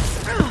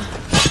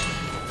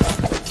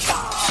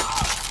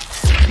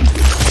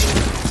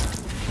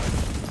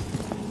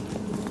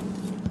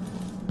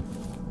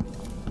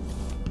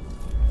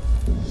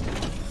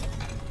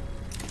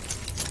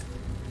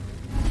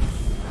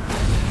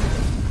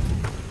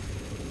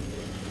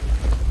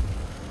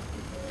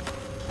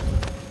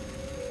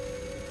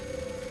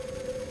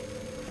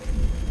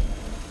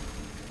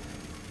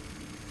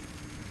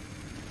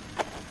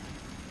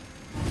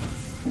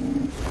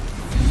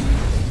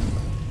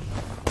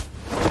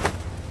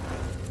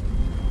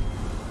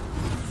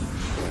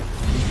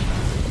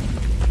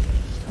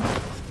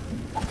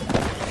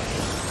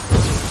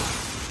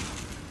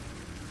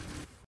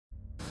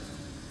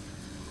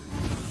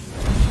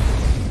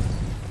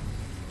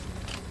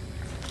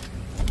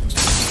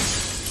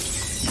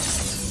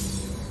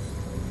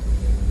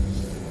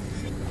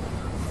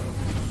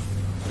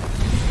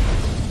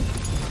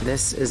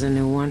 This is a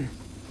new one.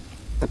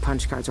 The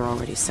punch cards are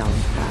already selling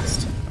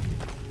fast.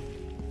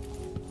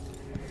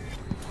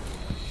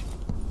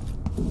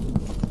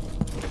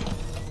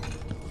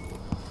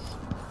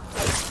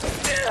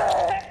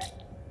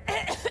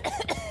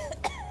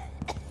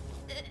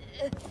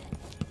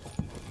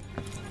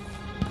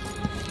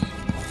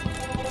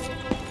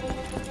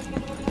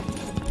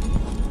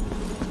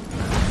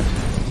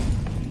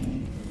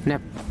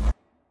 Nep.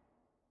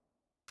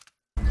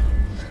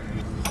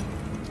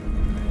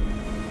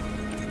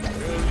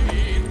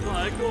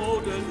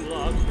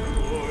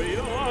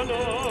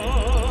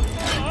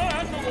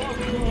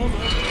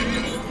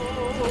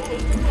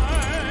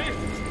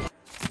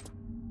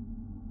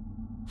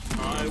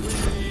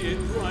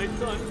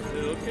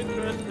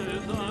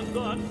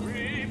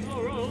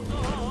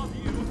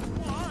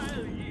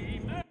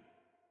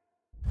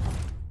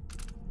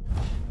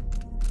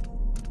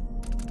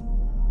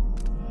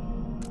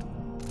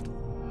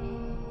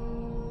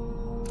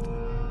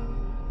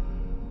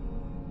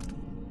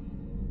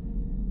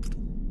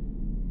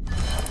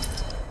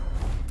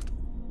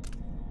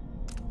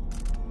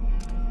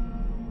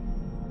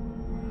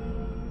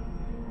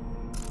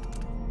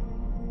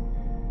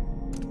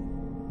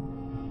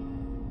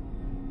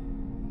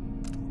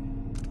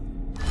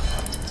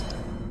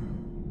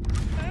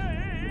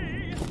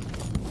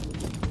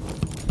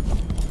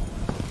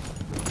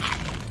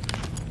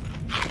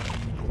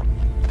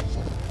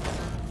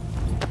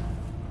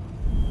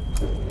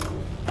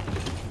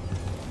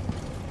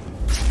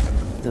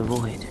 The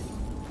Void.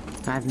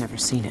 I've never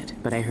seen it,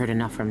 but I heard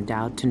enough from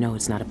Dowd to know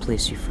it's not a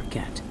place you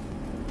forget.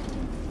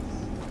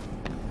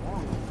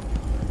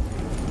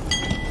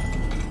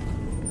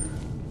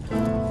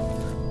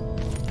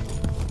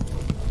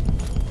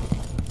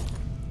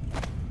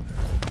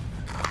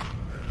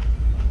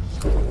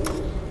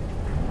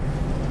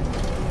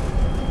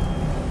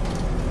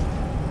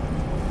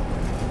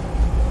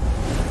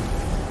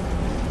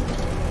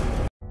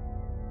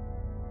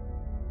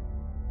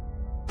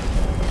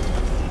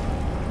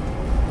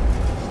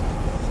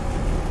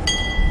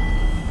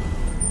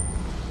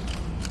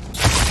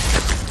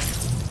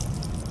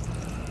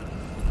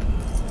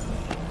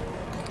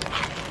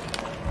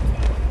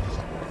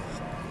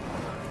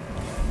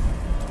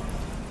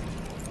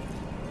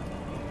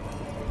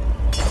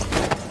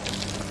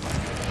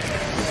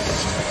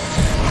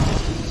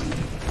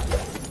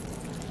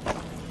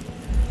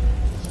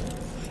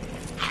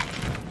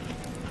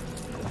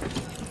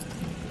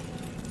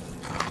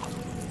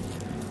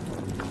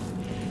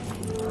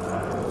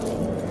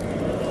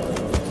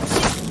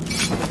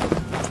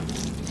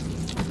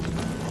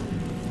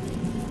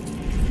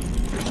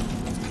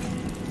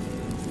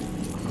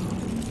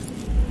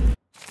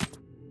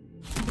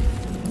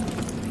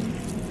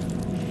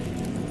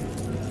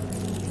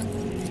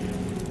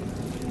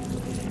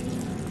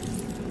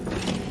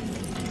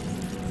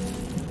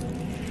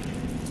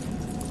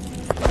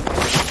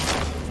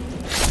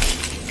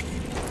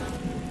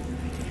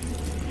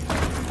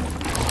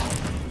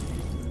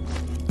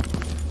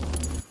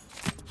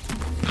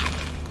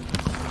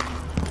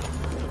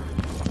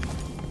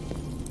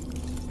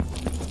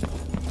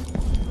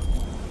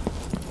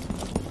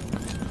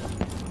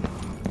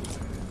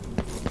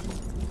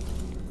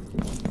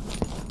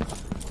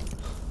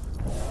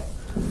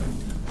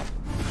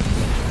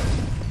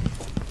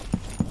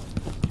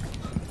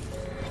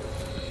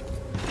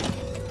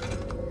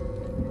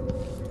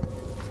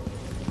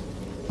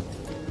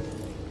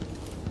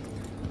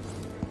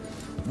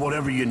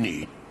 Whatever you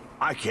need,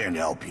 I can't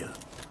help you.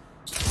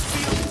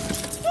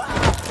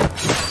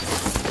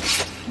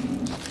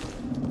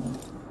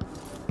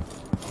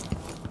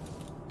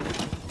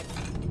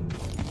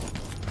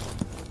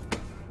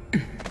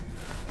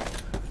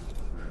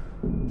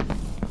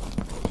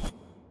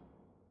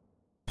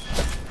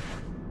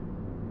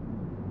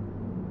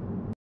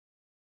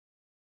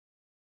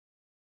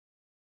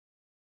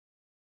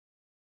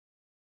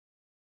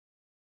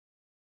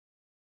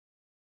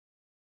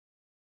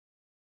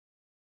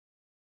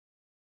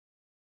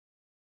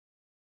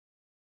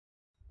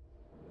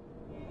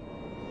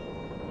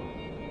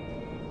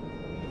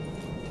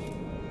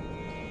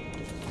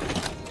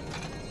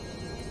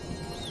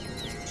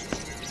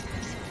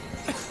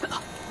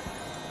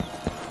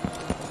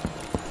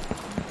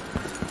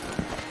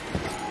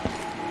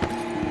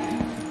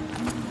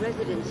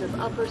 Residents of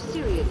Upper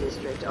Syria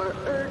District are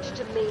urged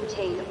to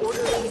maintain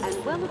orderly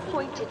and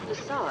well-appointed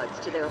facades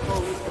to their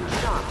homes and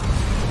shops,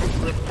 and to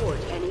report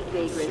any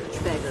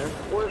vagrant, beggar,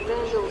 or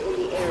vandal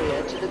in the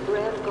area to the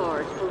Grand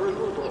Guard for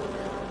removal.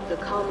 The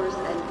commerce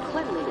and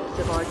cleanliness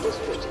of our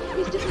district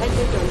is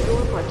dependent on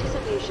your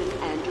participation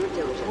and your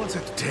diligence. What's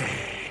a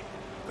day?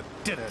 The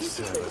dinner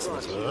service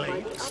was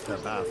late, the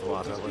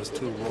bathwater was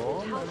too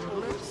warm,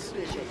 and let's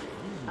see.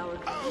 Our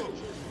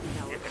community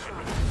and our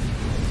tribe.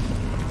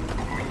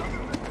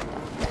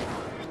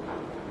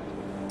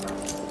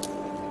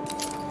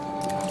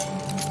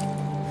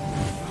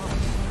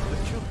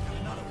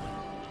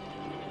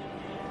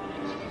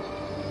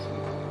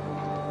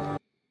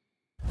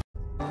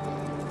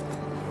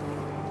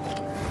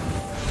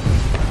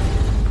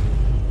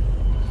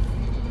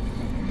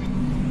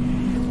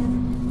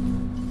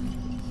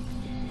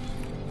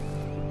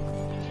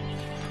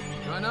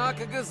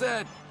 Karnaca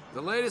Gazette,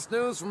 the latest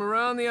news from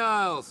around the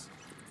Isles.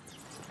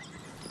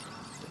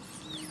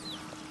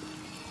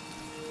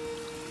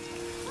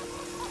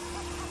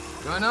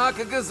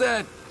 Karnaca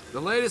Gazette,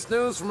 the latest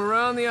news from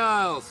around the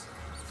Isles.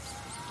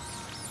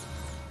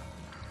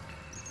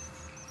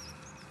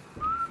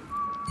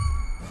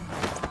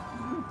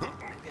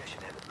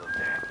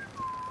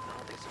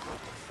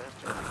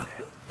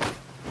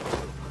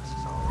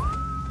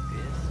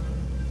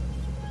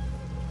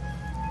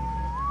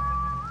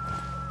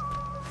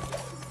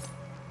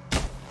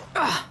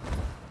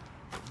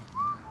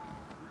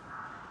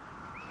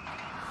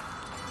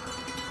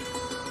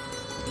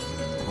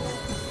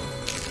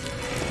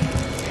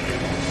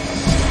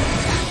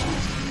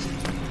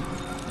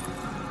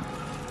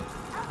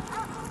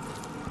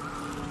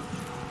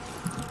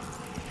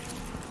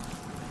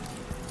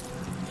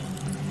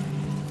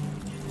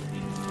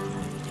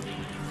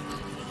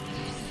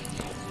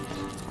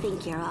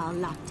 Think you're all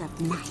locked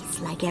up nice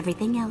like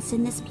everything else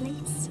in this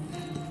place?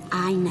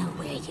 I know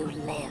where you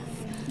live.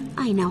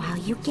 I know how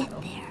you get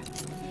there.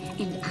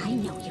 And I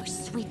know your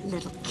sweet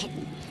little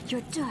kitten,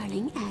 your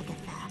darling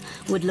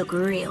Agatha, would look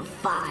real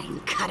fine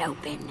cut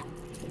open.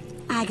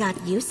 I got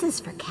uses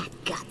for cat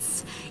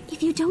guts.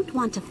 If you don't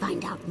want to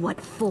find out what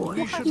for,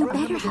 you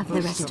better have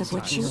the rest of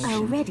what you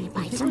owe ready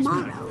by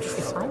tomorrow.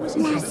 If I was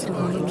infested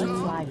with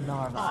fly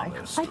larvae,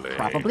 I'd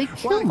probably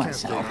kill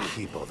myself.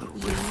 Keep all the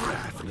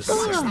riffraff in the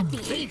That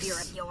behavior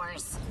of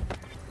yours.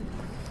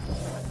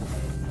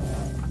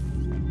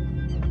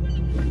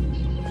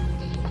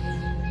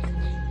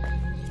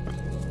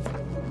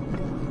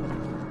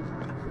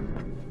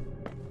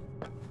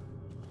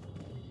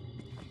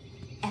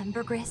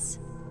 Ambergris?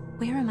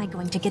 Where am I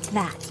going to get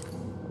that?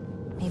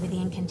 Maybe the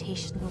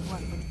incantation will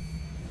work with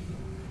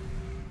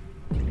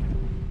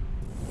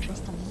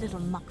just a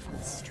little muck from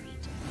the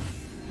street.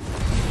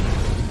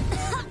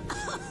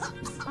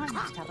 I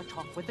must have a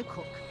talk with the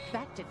cook.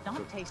 That did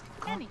not taste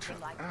anything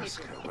like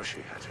Ask her where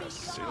she had her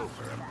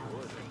silver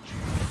embroidered.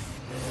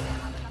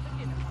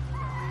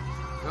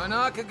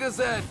 Karnaca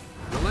Gazette,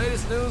 the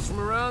latest news from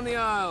around the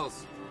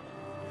Isles.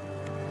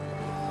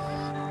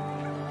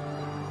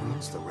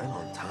 Is the rent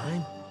on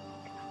time?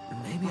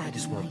 Maybe I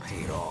just won't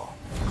pay it all.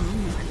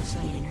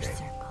 Inner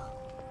circle.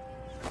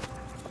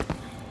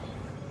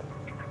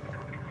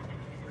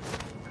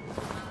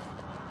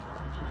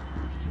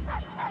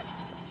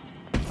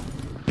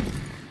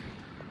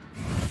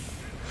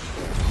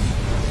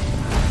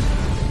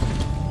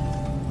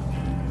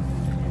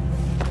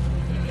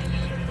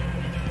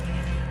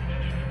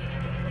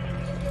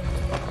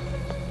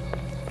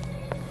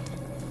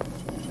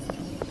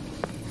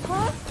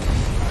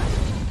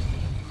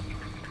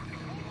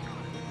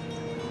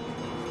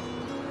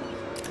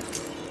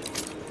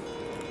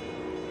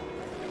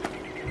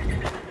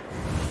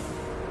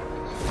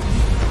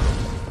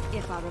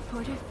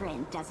 Reporter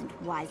friend doesn't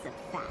wise up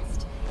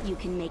fast, you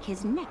can make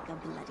his neck a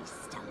bloody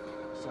stump.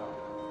 So,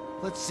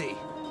 let's see.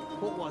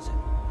 What was it?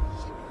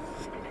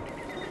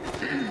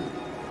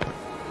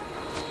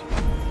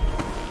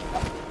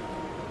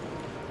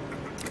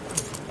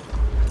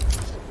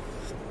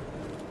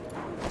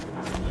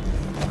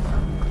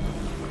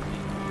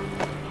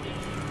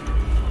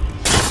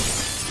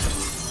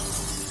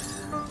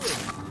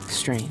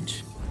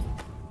 Strange.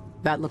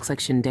 That looks like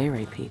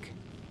Shindere Peak.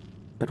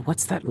 But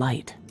what's that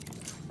light?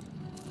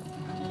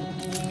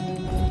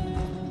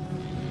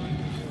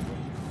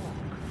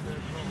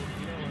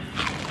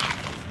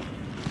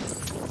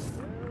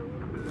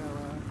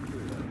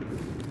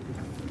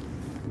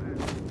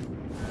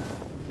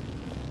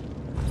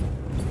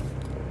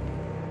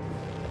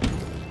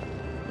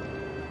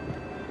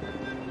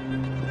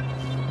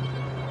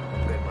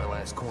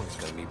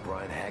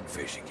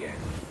 Fish again.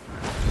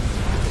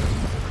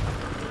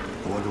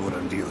 I wonder what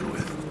I'm dealing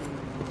with.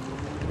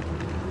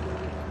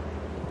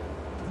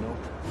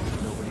 Nope,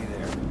 nobody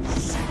there.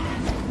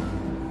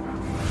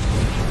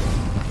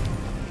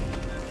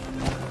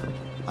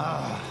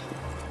 Ah.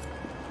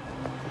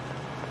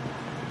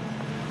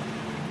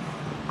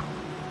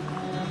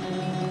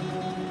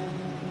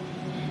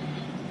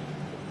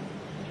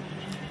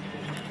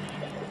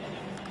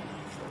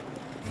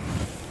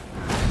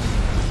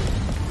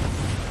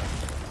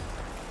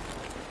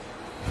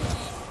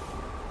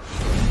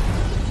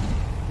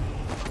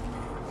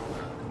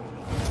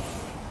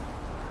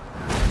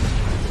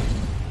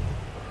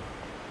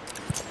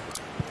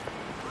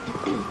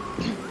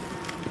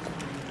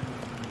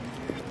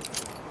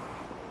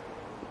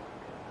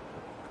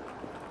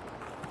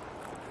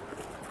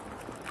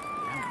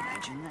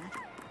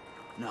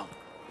 No,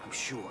 I'm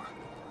sure.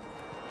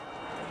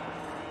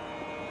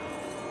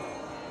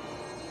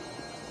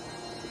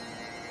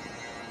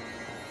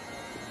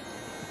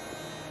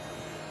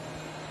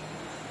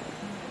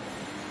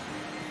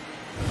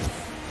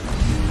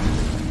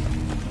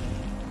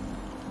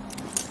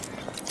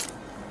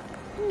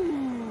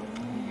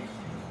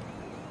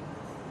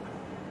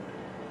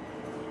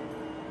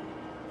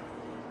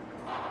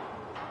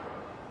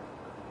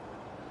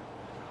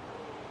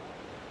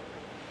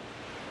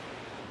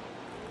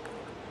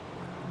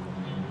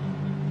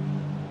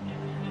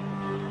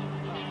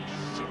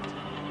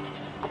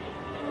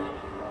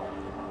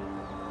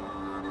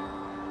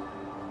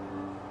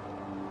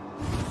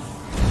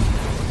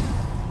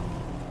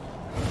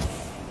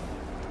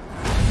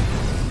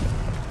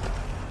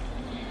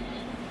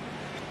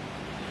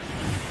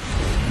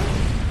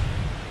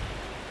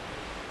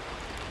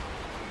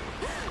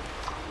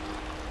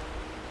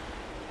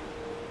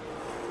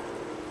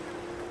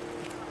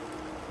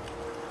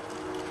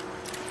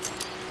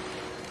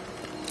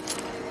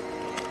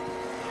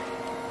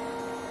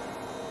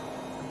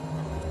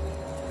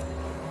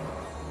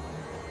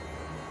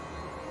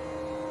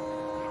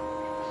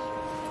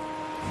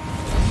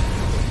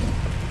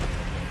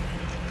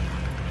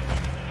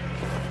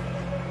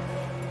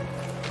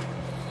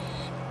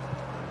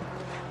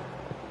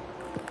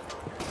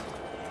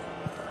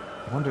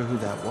 I wonder who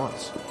that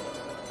was.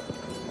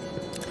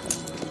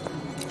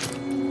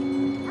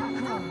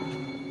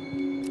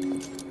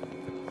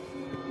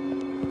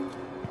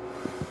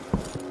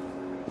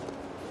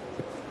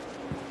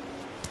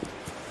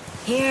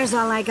 Here's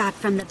all I got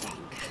from the bank.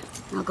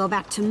 I'll go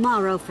back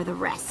tomorrow for the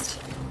rest.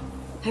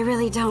 I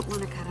really don't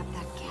want to cut up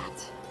that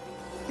cat.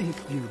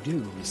 If you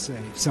do,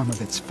 save some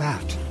of its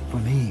fat for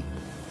me.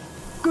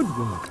 Good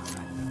work.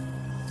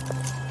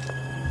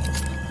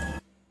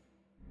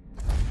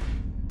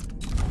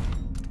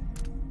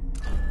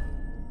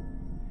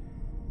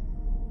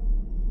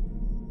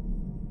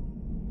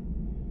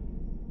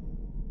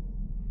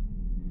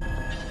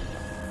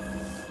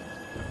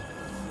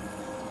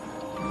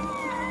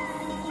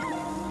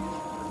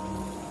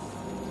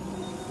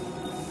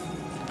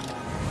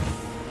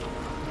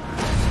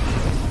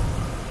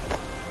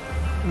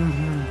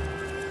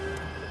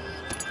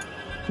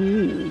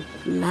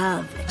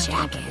 Love the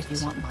jacket. If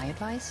you want my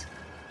advice,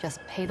 just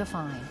pay the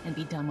fine and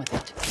be done with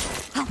it.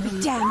 I'll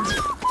be damned.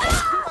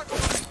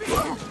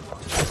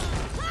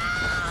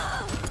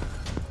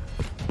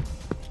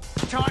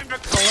 Time to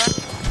collect.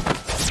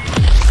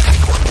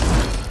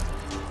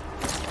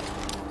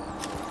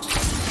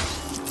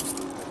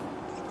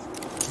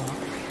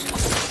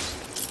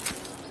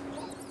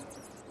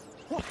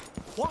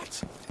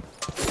 What?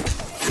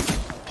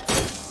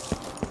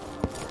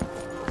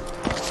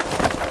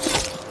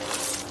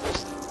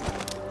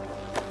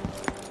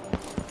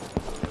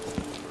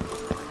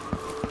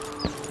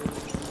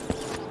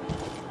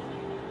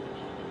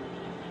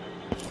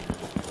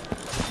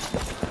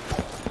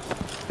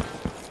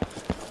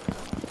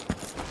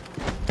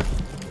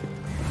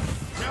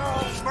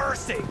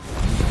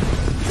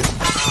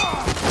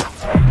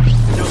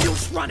 No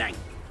use running!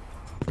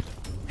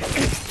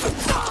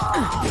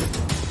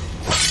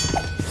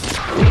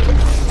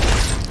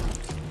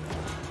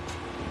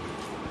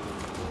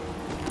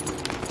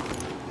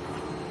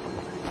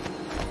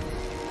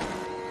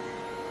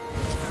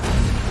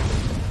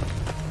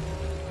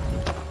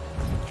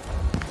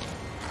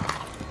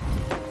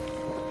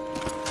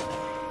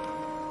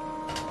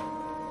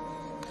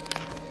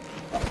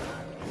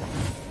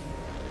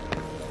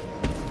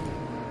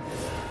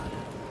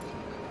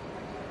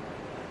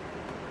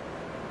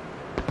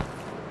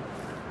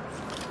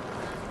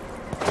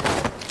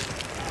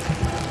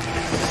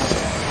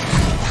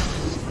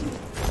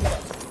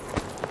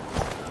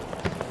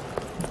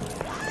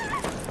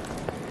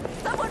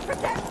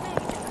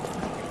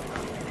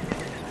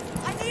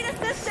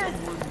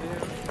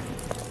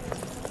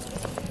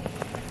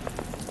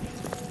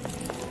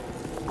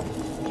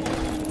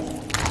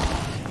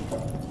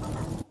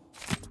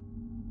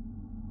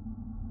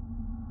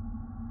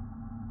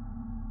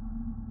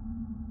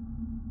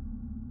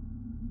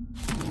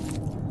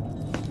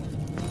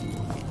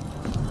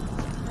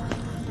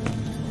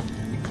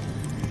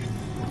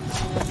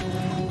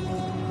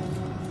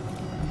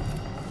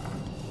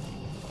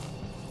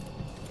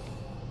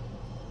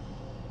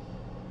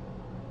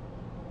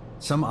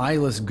 Some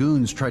eyeless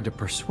goons tried to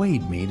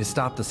persuade me to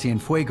stop the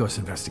Cienfuegos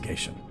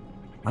investigation.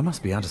 I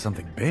must be onto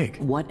something big.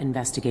 What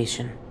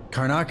investigation?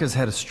 Karnaca's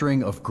had a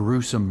string of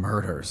gruesome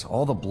murders,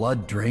 all the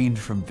blood drained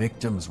from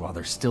victims while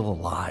they're still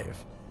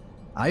alive.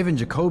 Ivan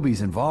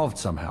Jacoby's involved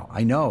somehow,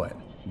 I know it,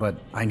 but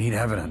I need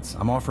evidence.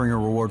 I'm offering a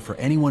reward for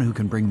anyone who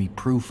can bring me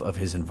proof of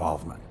his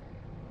involvement.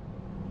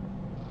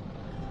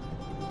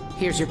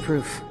 Here's your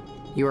proof.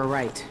 You were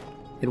right.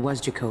 It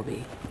was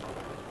Jacoby.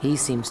 He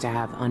seems to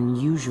have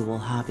unusual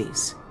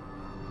hobbies.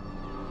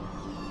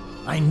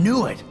 I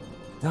knew it!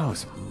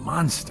 Those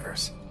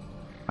monsters.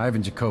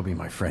 Ivan Jacoby,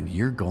 my friend,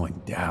 you're going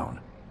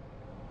down.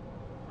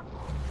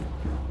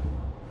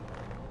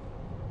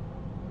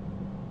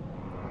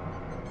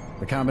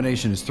 The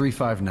combination is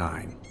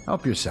 359.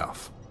 Help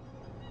yourself.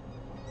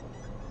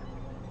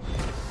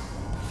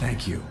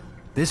 Thank you.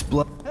 This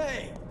blood...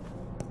 Hey!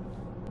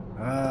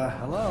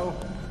 Hello?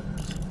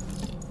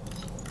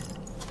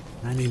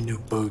 I need new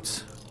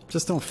boots.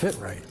 Just don't fit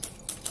right.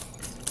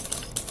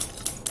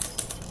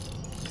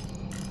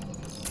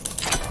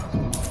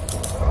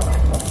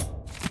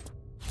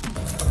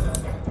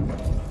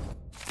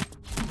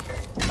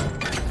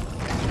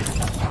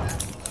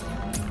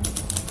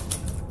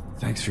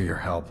 Thanks for your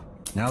help.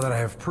 Now that I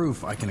have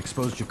proof, I can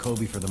expose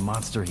Jacoby for the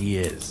monster he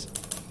is.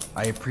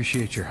 I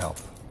appreciate your help.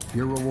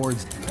 Your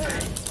rewards...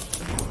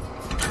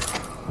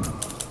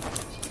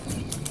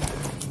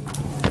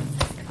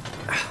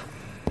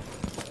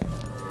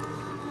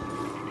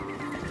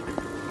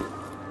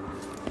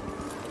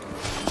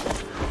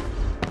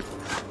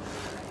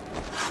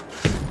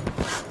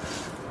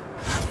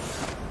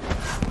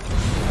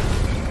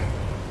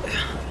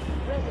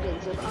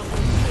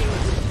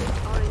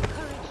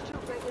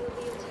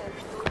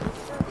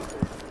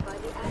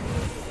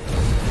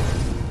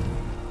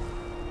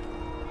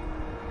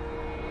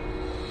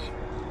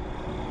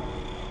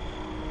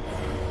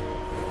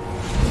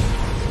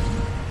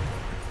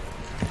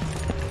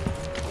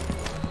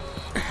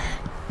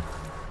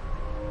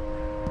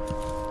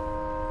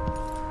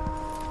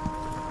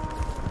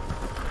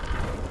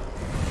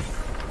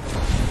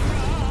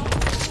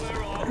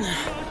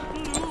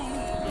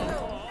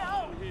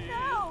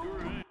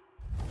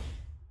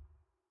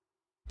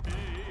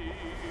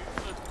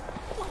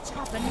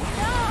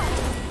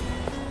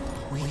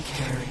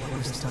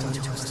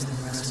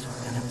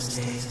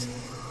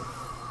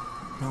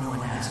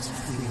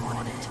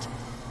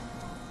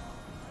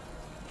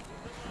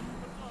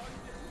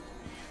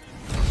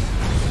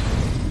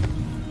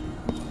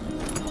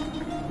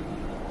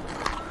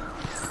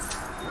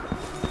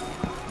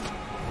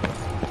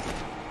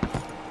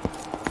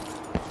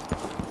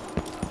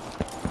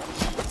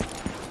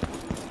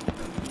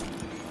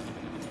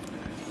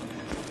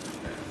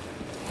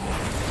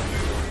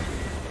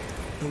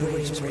 The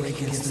waves break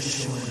against the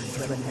shore and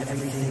threaten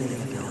everything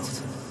they've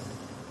built.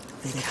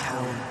 They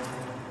cower,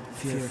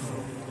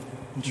 fearful,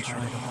 and try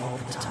to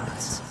halt the tide.